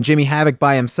Sabian and Jimmy Havoc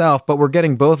by himself, but we're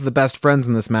getting both of the best friends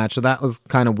in this match, so that was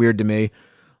kind of weird to me.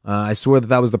 I swore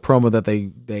that was the promo that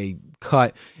they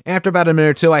cut. After about a minute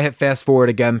or two, I hit fast forward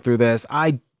again through this.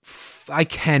 I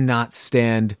cannot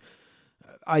stand...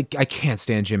 I can't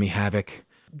stand Jimmy Havoc.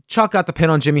 Chuck got the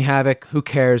pin on Jimmy Havoc. Who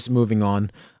cares? Moving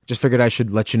on. Just figured I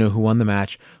should let you know who won the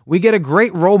match. We get a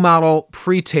great role model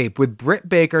pre-tape with Britt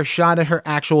Baker shot at her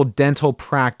actual dental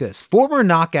practice. Former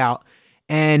Knockout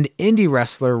and indie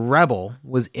wrestler Rebel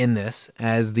was in this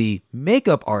as the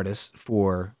makeup artist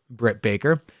for Britt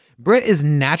Baker. Britt is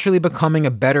naturally becoming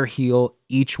a better heel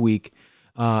each week.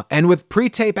 And with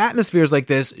pre-tape atmospheres like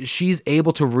this, she's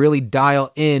able to really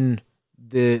dial in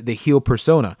the heel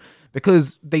persona.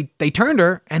 Because they turned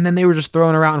her, and then they were just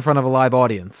throwing her out in front of a live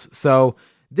audience. So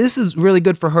this is really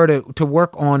good for her to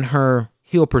work on her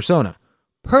heel persona.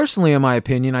 Personally, in my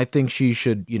opinion, I think she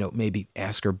should, maybe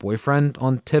ask her boyfriend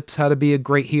on tips how to be a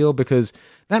great heel, because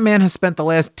that man has spent the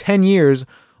last 10 years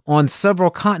on several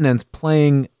continents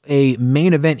playing a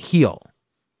main event heel.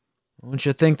 Don't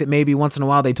you think that maybe once in a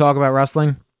while they talk about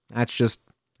wrestling? That's just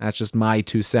my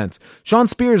 2 cents. Shawn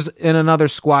Spears in another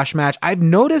squash match. I've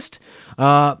noticed,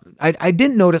 I I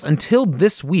didn't notice until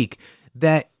this week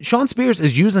that Shawn Spears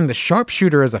is using the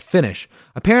sharpshooter as a finish.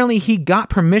 Apparently, he got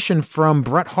permission from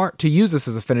Bret Hart to use this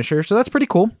as a finisher, so that's pretty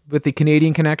cool with the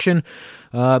Canadian connection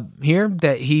here,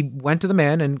 that he went to the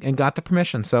man and got the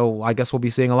permission. So I guess we'll be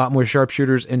seeing a lot more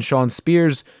sharpshooters in Shawn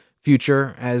Spears'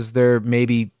 future as they're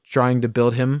maybe trying to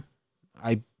build him.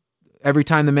 Every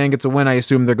time the man gets a win, I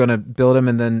assume they're going to build him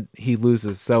and then he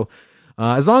loses. So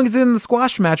as long as he's in the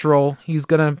squash match role, he's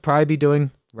going to probably be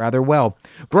doing rather well.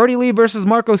 Brody Lee versus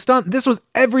Marco Stunt. This was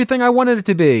everything I wanted it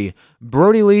to be.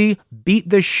 Brody Lee beat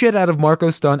the shit out of Marco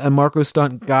Stunt, and Marco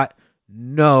Stunt got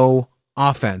no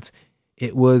offense.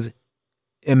 It was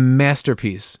a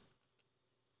masterpiece.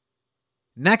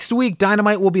 Next week,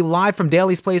 Dynamite will be live from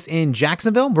Daly's Place in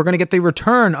Jacksonville. We're going to get the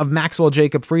return of Maxwell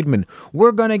Jacob Friedman.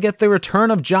 We're going to get the return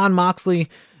of Jon Moxley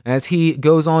as he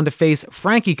goes on to face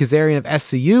Frankie Kazarian of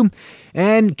SCU,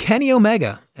 and Kenny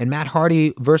Omega and Matt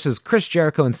Hardy versus Chris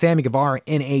Jericho and Sammy Guevara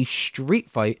in a street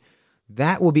fight.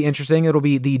 That will be interesting. It'll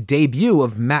be the debut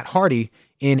of Matt Hardy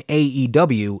in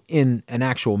AEW in an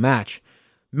actual match.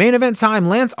 Main event time,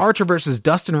 Lance Archer versus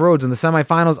Dustin Rhodes in the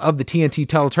semifinals of the TNT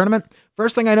title tournament.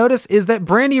 First thing I notice is that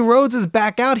Brandi Rhodes is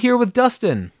back out here with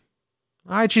Dustin.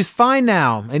 All right, she's fine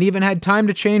now and even had time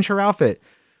to change her outfit.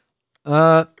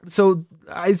 So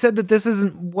I said that this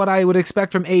isn't what I would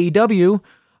expect from AEW.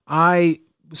 I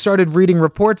started reading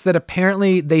reports that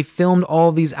apparently they filmed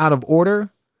all these out of order,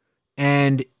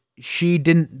 and she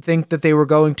didn't think that they were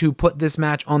going to put this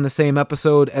match on the same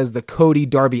episode as the Cody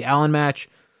Darby Allin match,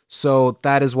 so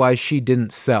that is why she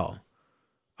didn't sell.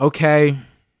 Okay.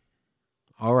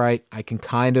 All right, I can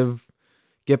kind of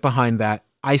get behind that.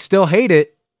 I still hate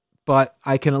it, but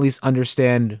I can at least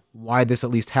understand why this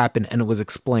at least happened and it was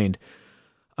explained.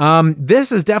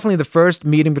 This is definitely the first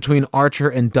meeting between Archer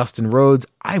and Dustin Rhodes.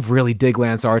 I really dig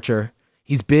Lance Archer.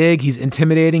 He's big, he's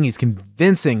intimidating, he's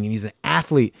convincing, and he's an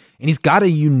athlete, and he's got a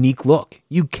unique look.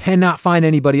 You cannot find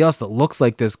anybody else that looks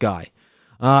like this guy.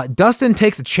 Dustin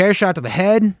takes a chair shot to the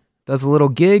head, does a little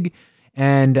gig,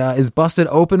 and is busted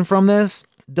open from this.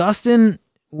 Dustin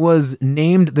was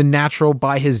named the Natural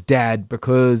by his dad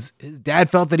because his dad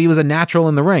felt that he was a natural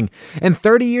in the ring. And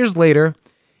 30 years later,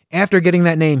 after getting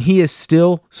that name, he is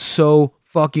still so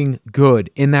fucking good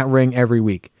in that ring every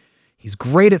week. He's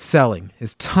great at selling,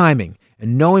 his timing,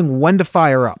 and knowing when to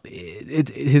fire up.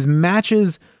 His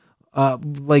matches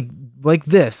like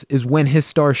this is when his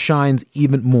star shines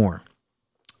even more.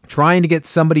 Trying to get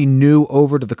somebody new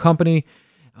over to the company,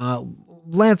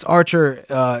 Lance Archer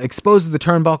exposes the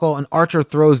turnbuckle, and Archer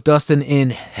throws Dustin in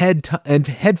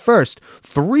head first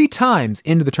 3 times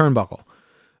into the turnbuckle.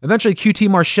 Eventually, QT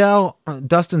Marshall,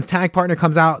 Dustin's tag partner,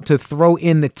 comes out to throw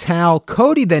in the towel.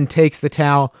 Cody then takes the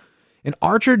towel, and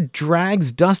Archer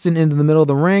drags Dustin into the middle of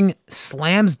the ring,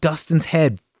 slams Dustin's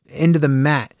head into the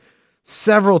mat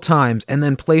several times, and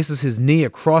then places his knee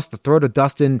across the throat of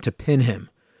Dustin to pin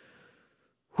him.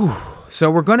 Whew.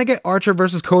 So we're going to get Archer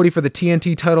versus Cody for the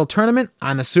TNT title tournament.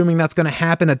 I'm assuming that's going to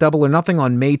happen at Double or Nothing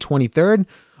on May 23rd.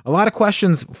 A lot of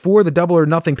questions for the Double or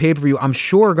Nothing pay-per-view, I'm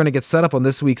sure, are going to get set up on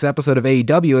this week's episode of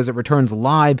AEW as it returns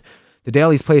live to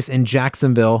Daly's Place in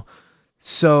Jacksonville.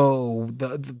 So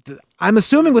I'm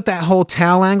assuming with that whole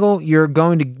towel angle, you're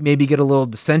going to maybe get a little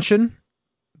dissension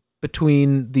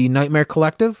between the Nightmare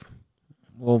Collective.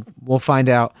 We'll find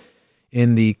out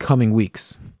in the coming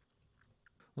weeks.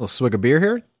 A little swig of beer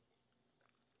here.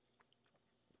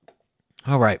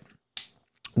 All right.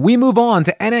 We move on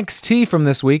to NXT from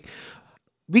this week.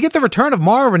 We get the return of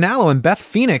Mauro Ranallo and Beth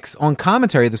Phoenix on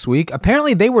commentary this week.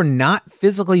 Apparently, they were not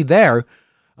physically there.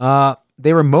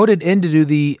 They were remoted in to do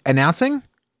the announcing.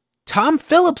 Tom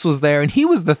Phillips was there, and he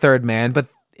was the third man, but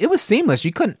it was seamless.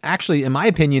 You couldn't actually, in my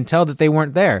opinion, tell that they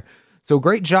weren't there. So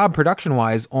great job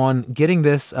production-wise on getting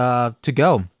this to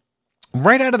go.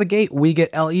 Right out of the gate, we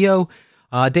get LEO,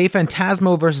 Dave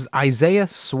Fantasmo versus Isaiah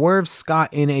Swerve Scott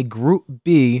in a Group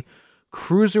B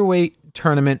Cruiserweight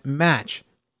Tournament match.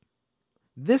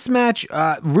 This match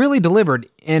really delivered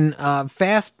in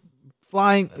fast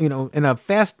flying, in a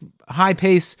fast, high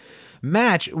pace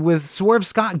match with Swerve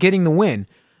Scott getting the win.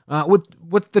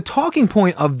 What the talking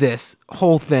point of this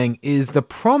whole thing is the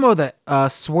promo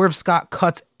that Swerve Scott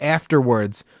cuts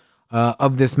afterwards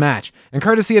of this match. And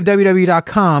courtesy of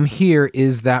WWE.com, here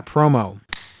is that promo.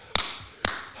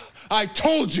 I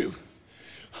told you.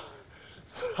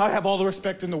 I have all the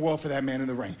respect in the world for that man in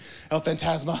the ring. El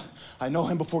Fantasma, I know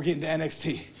him before getting to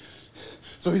NXT.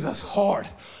 So he's a hard,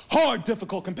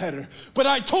 difficult competitor. But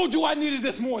I told you I needed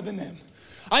this more than him.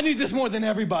 I need this more than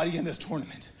everybody in this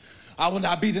tournament. I will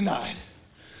not be denied.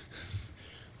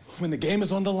 When the game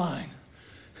is on the line,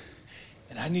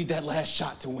 and I need that last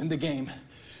shot to win the game,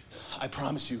 I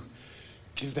promise you,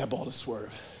 give that ball to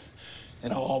Swerve,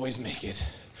 and I'll always make it.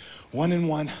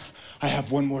 1-1, I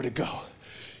have one more to go,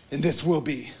 and this will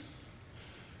be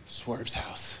Swerve's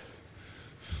house.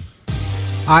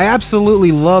 I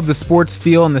absolutely love the sports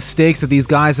feel and the stakes that these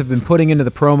guys have been putting into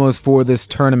the promos for this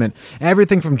tournament.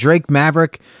 Everything from Drake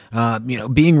Maverick,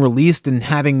 being released and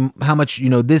having how much,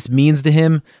 this means to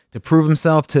him to prove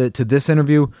himself to this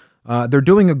interview. They're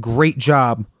doing a great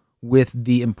job with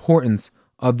the importance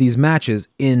of these matches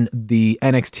in the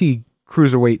NXT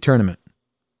Cruiserweight tournament.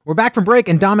 We're back from break,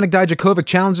 and Dominik Dijakovic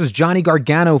challenges Johnny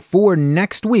Gargano for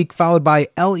next week, followed by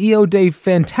El Hijo de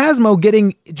Fantasma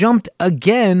getting jumped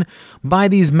again by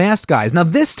these masked guys. Now,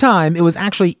 this time, it was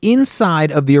actually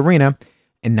inside of the arena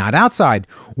and not outside.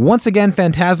 Once again,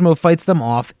 Fantasma fights them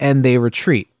off, and they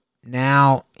retreat.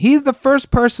 Now, he's the first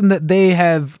person that they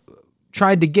have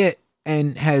tried to get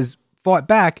and has fought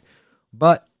back,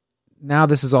 but now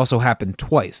this has also happened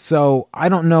twice. So I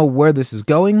don't know where this is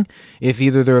going, if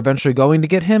either they're eventually going to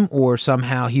get him or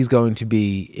somehow he's going to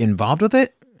be involved with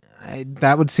it.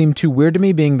 That would seem too weird to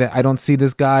me, being that I don't see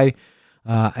this guy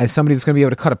as somebody that's going to be able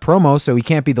to cut a promo, so he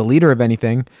can't be the leader of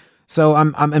anything. So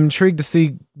I'm intrigued to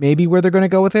see maybe where they're going to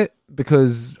go with it,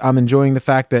 because I'm enjoying the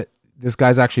fact that this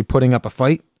guy's actually putting up a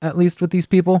fight, at least with these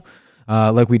people,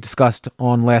 like we discussed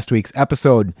on last week's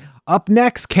episode. Up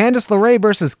next, Candice LeRae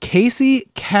versus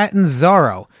Kacy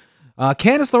Catanzaro.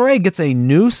 Candice LeRae gets a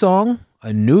new song,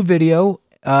 a new video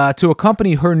to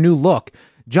accompany her new look.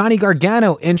 Johnny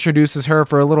Gargano introduces her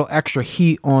for a little extra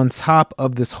heat on top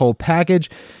of this whole package.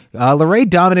 LeRae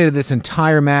dominated this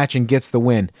entire match and gets the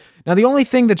win. Now, the only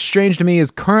thing that's strange to me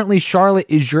is currently Charlotte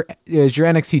is your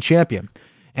NXT champion.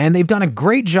 And they've done a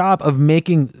great job of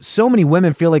making so many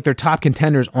women feel like they're top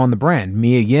contenders on the brand.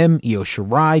 Mia Yim, Io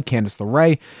Shirai, Candice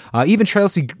LeRae, even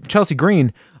Chelsea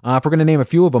Green, if we're going to name a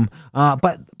few of them.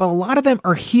 But a lot of them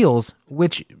are heels,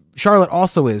 which Charlotte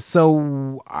also is.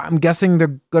 So I'm guessing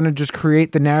they're going to just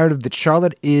create the narrative that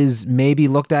Charlotte is maybe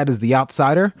looked at as the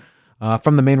outsider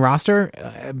from the main roster,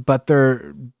 but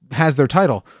has their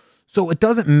title. So it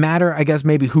doesn't matter, I guess,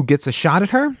 maybe who gets a shot at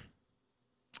her.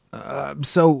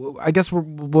 So I guess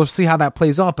we'll see how that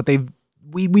plays off, but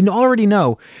we already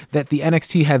know that the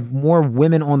NXT have more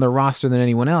women on their roster than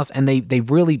anyone else, and they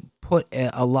really put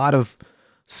a lot of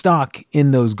stock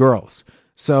in those girls.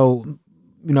 So,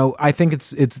 I think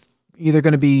it's either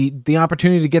going to be the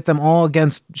opportunity to get them all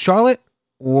against Charlotte,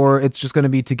 or it's just going to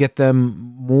be to get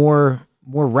them more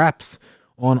reps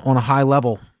on a high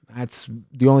level. That's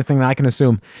the only thing that I can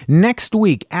assume. Next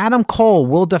week, Adam Cole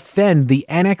will defend the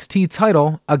NXT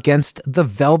title against the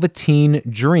Velveteen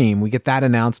Dream. We get that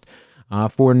announced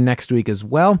for next week as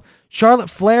well. Charlotte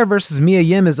Flair versus Mia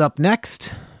Yim is up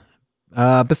next.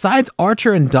 Besides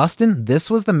Archer and Dustin, this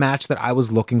was the match that I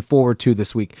was looking forward to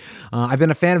this week. I've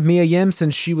been a fan of Mia Yim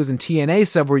since she was in TNA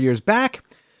several years back.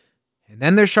 And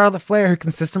then there's Charlotte Flair, who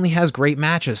consistently has great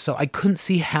matches. So I couldn't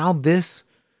see how this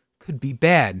could be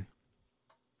bad.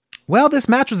 Well, this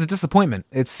match was a disappointment.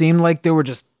 It seemed like there were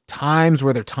just times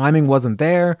where their timing wasn't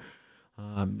there.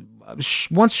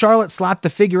 Once Charlotte slapped the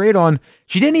figure eight on,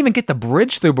 she didn't even get the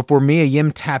bridge through before Mia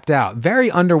Yim tapped out. Very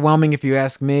underwhelming, if you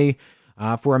ask me,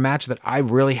 for a match that I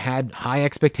really had high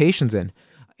expectations in.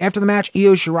 After the match,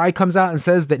 Io Shirai comes out and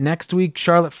says that next week,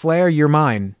 Charlotte Flair, you're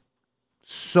mine.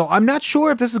 So I'm not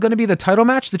sure if this is going to be the title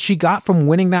match that she got from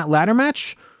winning that ladder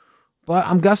match, but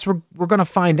I guess we're going to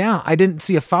find out. I didn't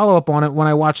see a follow-up on it when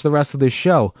I watched the rest of this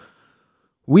show.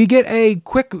 We get a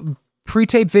quick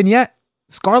pre-tape vignette.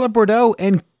 Scarlett Bordeaux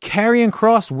and Karrion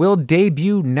Kross will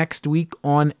debut next week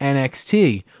on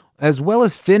NXT, as well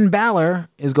as Finn Balor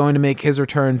is going to make his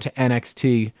return to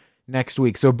NXT next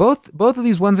week. So both of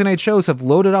these Wednesday night shows have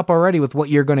loaded up already with what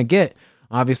you're going to get.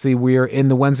 Obviously, we're in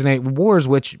the Wednesday Night Wars,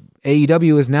 which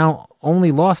AEW has now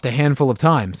only lost a handful of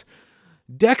times.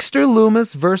 Dexter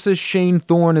Lumis versus Shane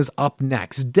Thorne is up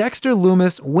next. Dexter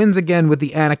Lumis wins again with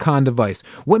the Anaconda Vice.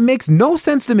 What makes no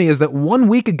sense to me is that 1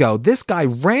 week ago, this guy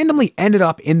randomly ended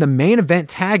up in the main event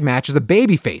tag match as a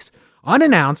babyface,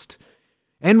 unannounced,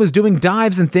 and was doing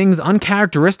dives and things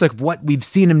uncharacteristic of what we've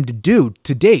seen him to do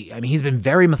to date. I mean, he's been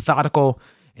very methodical,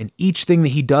 and each thing that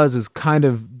he does is kind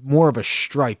of more of a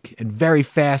strike and very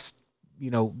fast,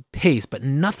 pace, but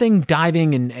nothing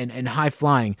diving and high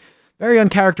flying. Very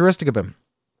uncharacteristic of him.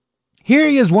 Here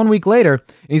he is 1 week later,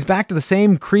 and he's back to the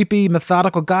same creepy,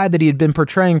 methodical guy that he had been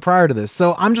portraying prior to this.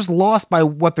 So I'm just lost by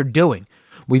what they're doing.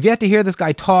 We've yet to hear this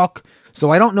guy talk, so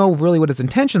I don't know really what his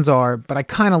intentions are, but I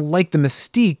kind of like the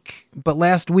mystique, but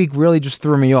last week really just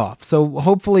threw me off. So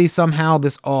hopefully somehow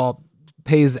this all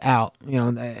pays out,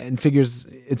 and figures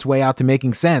its way out to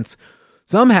making sense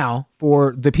somehow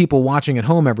for the people watching at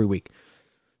home every week.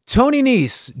 Tony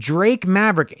Nese, Drake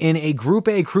Maverick in a Group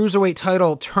A Cruiserweight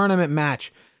title tournament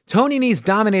match. Tony Nese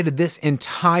dominated this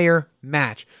entire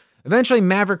match. Eventually,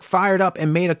 Maverick fired up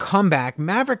and made a comeback.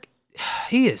 Maverick,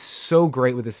 he is so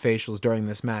great with his facials during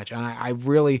this match, and I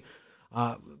really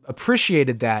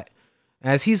appreciated that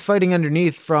as he's fighting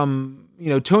underneath from,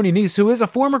 Tony Nese, who is a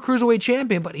former Cruiserweight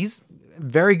champion, but he's in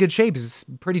very good shape. He's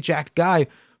a pretty jacked guy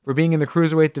for being in the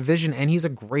Cruiserweight division, and he's a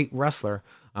great wrestler.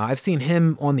 I've seen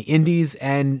him on the Indies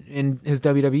and in his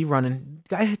WWE run, and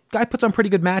guy puts on pretty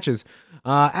good matches.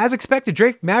 As expected,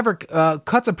 Drake Maverick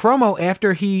cuts a promo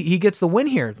after he gets the win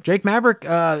here. Drake Maverick,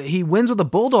 he wins with a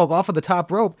bulldog off of the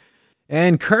top rope.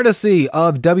 And courtesy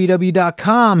of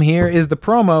WWE.com, here is the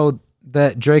promo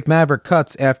that Drake Maverick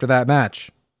cuts after that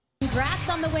match. Congrats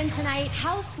on the win tonight.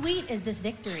 How sweet is this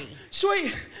victory?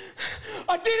 Sweet.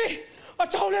 I did it. I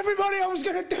told everybody I was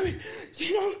going to do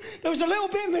it. There was a little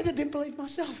bit of me that didn't believe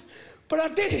myself, but I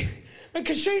did it. And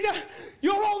Kushida,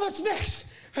 you're all that's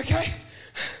next, okay?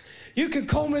 You can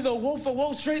call me the Wolf of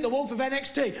Wall Street, the Wolf of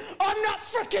NXT. I'm not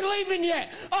freaking leaving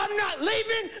yet. I'm not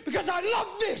leaving because I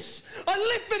love this. I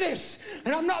live for this.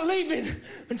 And I'm not leaving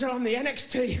until I'm the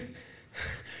NXT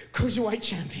Cruiserweight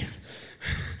Champion.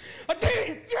 I did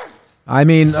it, yes! I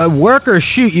mean, work or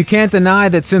shoot, you can't deny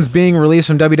that since being released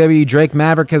from WWE, Drake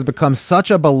Maverick has become such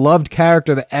a beloved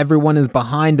character that everyone is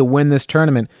behind to win this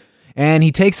tournament. And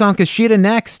he takes on Kushida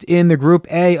next in the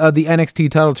Group A of the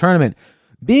NXT title tournament.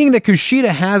 Being that Kushida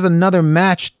has another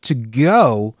match to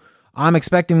go, I'm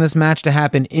expecting this match to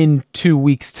happen in 2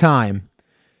 weeks' time.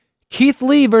 Keith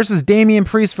Lee versus Damian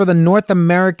Priest for the North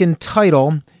American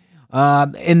title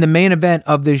in the main event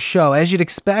of this show. As you'd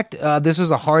expect, this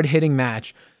was a hard-hitting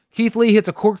match. Keith Lee hits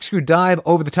a corkscrew dive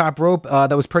over the top rope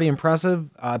that was pretty impressive.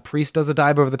 Priest does a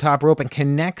dive over the top rope and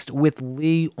connects with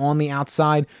Lee on the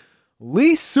outside.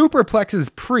 Lee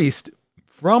superplexes Priest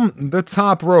from the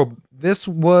top rope. This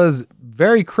was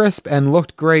very crisp and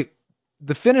looked great.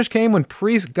 The finish came when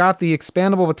Priest got the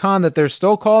expandable baton that they're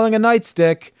still calling a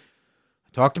nightstick. I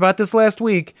talked about this last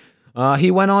week. He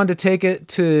went on to take it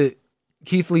to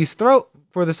Keith Lee's throat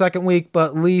for the second week,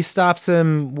 but Lee stops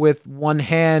him with one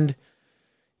hand,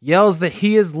 yells that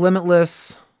he is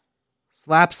limitless,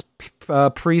 slaps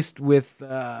Priest with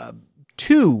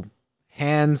 2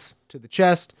 hands to the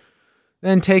chest,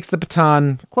 then takes the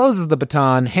baton, closes the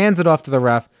baton, hands it off to the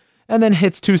ref, and then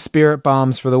hits 2 spirit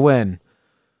bombs for the win.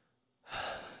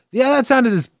 Yeah, that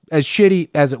sounded as shitty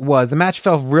as it was. The match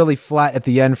fell really flat at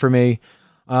the end for me.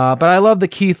 But I love that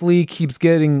Keith Lee keeps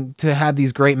getting to have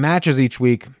these great matches each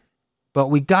week. But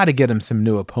we got to get him some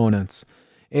new opponents.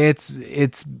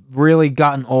 It's really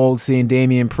gotten old seeing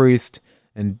Damian Priest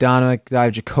and Dominik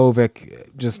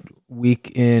Dijakovic just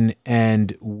week in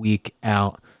and week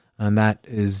out. And that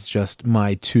is just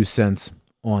my 2 cents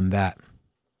on that.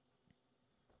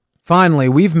 Finally,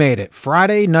 we've made it.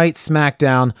 Friday Night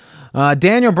SmackDown.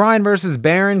 Daniel Bryan versus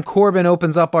Baron Corbin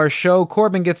opens up our show.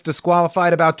 Corbin gets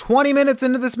disqualified about 20 minutes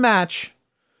into this match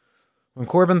when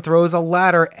Corbin throws a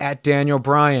ladder at Daniel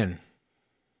Bryan.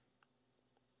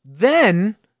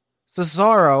 Then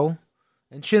Cesaro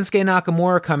and Shinsuke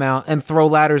Nakamura come out and throw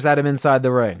ladders at him inside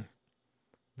the ring.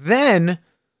 Then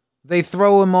they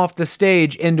throw him off the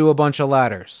stage into a bunch of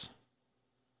ladders.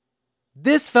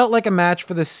 This felt like a match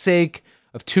for the sake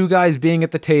of 2 guys being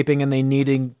at the taping and they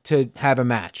needing to have a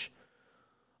match.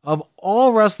 Of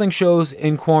all wrestling shows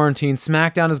in quarantine,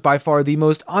 SmackDown is by far the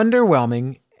most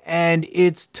underwhelming, and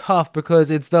it's tough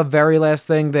because it's the very last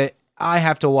thing that I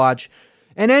have to watch,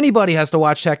 and anybody has to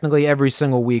watch technically every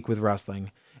single week with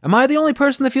wrestling. Am I the only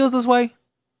person that feels this way?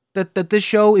 That this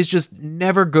show is just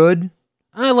never good?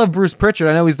 And I love Bruce Pritchard,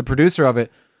 I know he's the producer of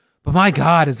it, but my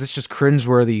God, is this just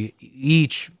cringeworthy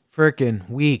each freaking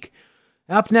week.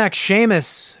 Up next,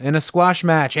 Sheamus in a squash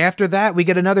match. After that, we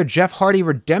get another Jeff Hardy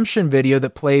redemption video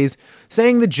that plays,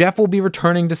 saying that Jeff will be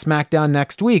returning to SmackDown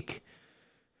next week.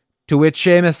 To which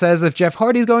Sheamus says if Jeff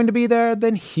Hardy's going to be there,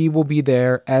 then he will be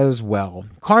there as well.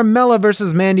 Carmella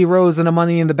versus Mandy Rose in a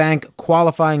Money in the Bank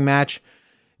qualifying match.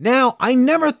 Now, I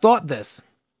never thought this,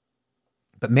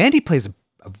 but Mandy plays a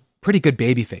pretty good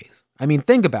babyface. I mean,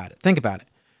 think about it.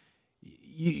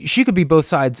 She could be both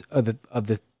sides of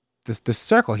the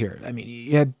circle here. I mean,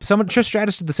 you had someone, Trish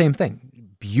Stratus did the same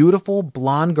thing. Beautiful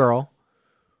blonde girl.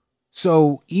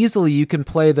 So easily you can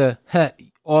play the, hey,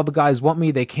 all the guys want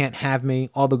me, they can't have me.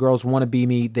 All the girls want to be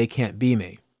me, they can't be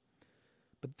me.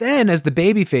 But then as the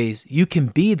babyface, you can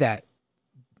be that,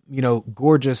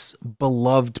 gorgeous,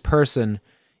 beloved person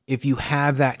if you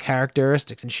have that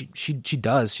characteristics. And she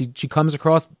does. She comes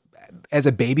across as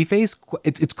a babyface.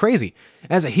 It's crazy.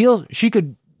 As a heel, you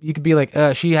could be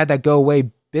like, she had that go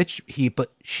away bitch heap,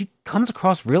 but she comes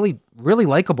across really, really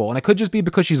likable. And it could just be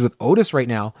because she's with Otis right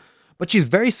now, but she's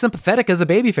very sympathetic as a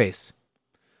babyface.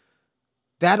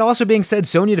 That also being said,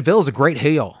 Sonya Deville is a great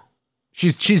heel.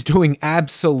 She's doing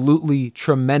absolutely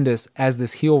tremendous as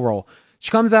this heel role. She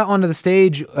comes out onto the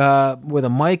stage with a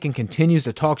mic and continues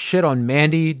to talk shit on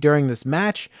Mandy during this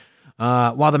match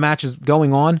while the match is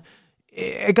going on.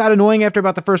 It got annoying after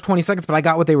about the first 20 seconds, but I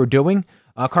got what they were doing.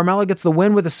 Carmella gets the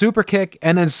win with a super kick,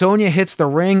 and then Sonya hits the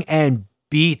ring and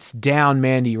beats down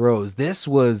Mandy Rose. This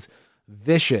was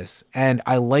vicious, and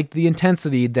I liked the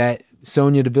intensity that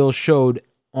Sonya Deville showed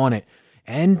on it.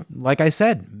 And like I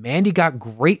said, Mandy got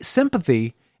great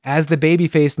sympathy as the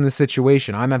babyface in this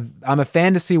situation. I'm a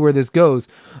fan to see where this goes.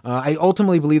 I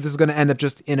ultimately believe this is going to end up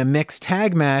just in a mixed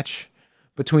tag match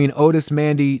between Otis,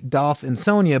 Mandy, Dolph, and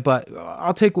Sonya, but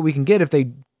I'll take what we can get if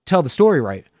they tell the story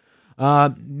right.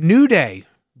 New Day,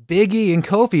 Big E and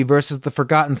Kofi versus the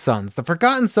Forgotten Sons. The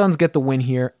Forgotten Sons get the win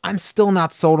here. I'm still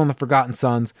not sold on the Forgotten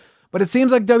Sons, but it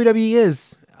seems like WWE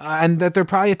is, and that they're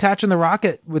probably attaching the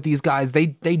rocket with these guys.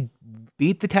 They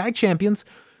beat the tag champions.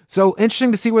 So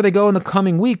interesting to see where they go in the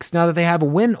coming weeks now that they have a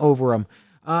win over them.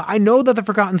 I know that the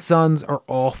Forgotten Sons are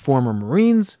all former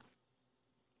Marines,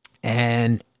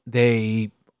 and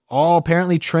they all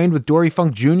apparently trained with Dory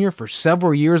Funk Jr. for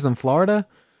several years in Florida,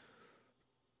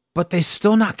 but they're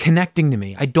still not connecting to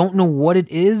me. I don't know what it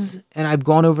is, and I've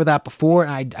gone over that before,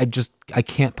 and I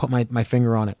can't put my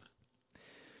finger on it.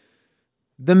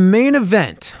 The main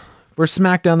event for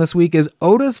SmackDown this week is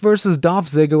Otis versus Dolph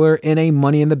Ziggler in a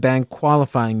Money in the Bank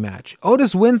qualifying match.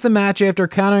 Otis wins the match after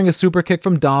countering a super kick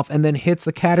from Dolph and then hits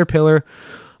the Caterpillar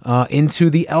into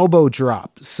the elbow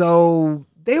drop. So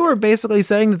they were basically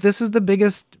saying that this is the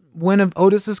biggest win of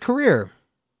Otis's career.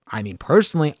 I mean,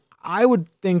 personally, I would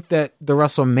think that the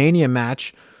WrestleMania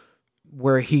match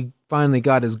where he finally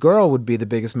got his girl would be the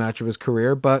biggest match of his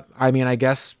career, but I mean, I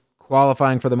guess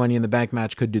qualifying for the Money in the Bank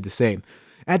match could do the same.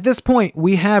 At this point,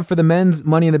 we have for the men's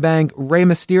Money in the Bank, Rey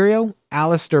Mysterio,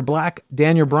 Aleister Black,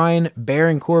 Daniel Bryan,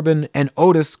 Baron Corbin, and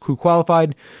Otis, who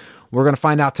qualified. We're going to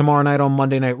find out tomorrow night on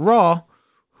Monday Night Raw,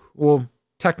 well,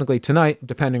 technically tonight,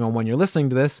 depending on when you're listening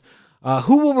to this,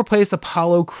 who will replace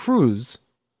Apollo Crews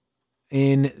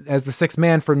as the sixth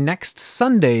man for next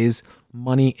Sunday's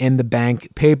Money in the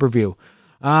Bank pay-per-view.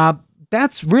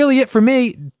 That's really it for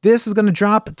me. This is going to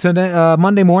drop today,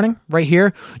 Monday morning right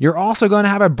here. You're also going to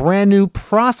have a brand new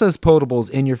Process Potables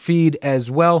in your feed as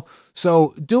well.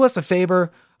 So do us a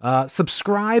favor,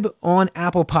 subscribe on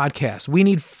Apple Podcasts. We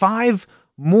need 5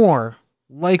 more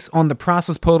likes on the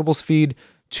Process Potables feed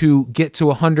to get to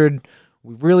 100.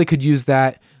 We really could use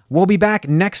that. We'll be back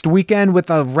next weekend with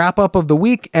a wrap-up of the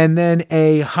week and then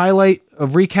a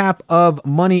recap of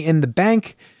Money in the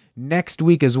Bank next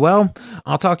week as well.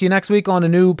 I'll talk to you next week on a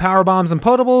new Power Bombs and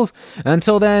Potables.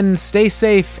 Until then, stay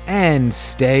safe and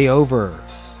stay over.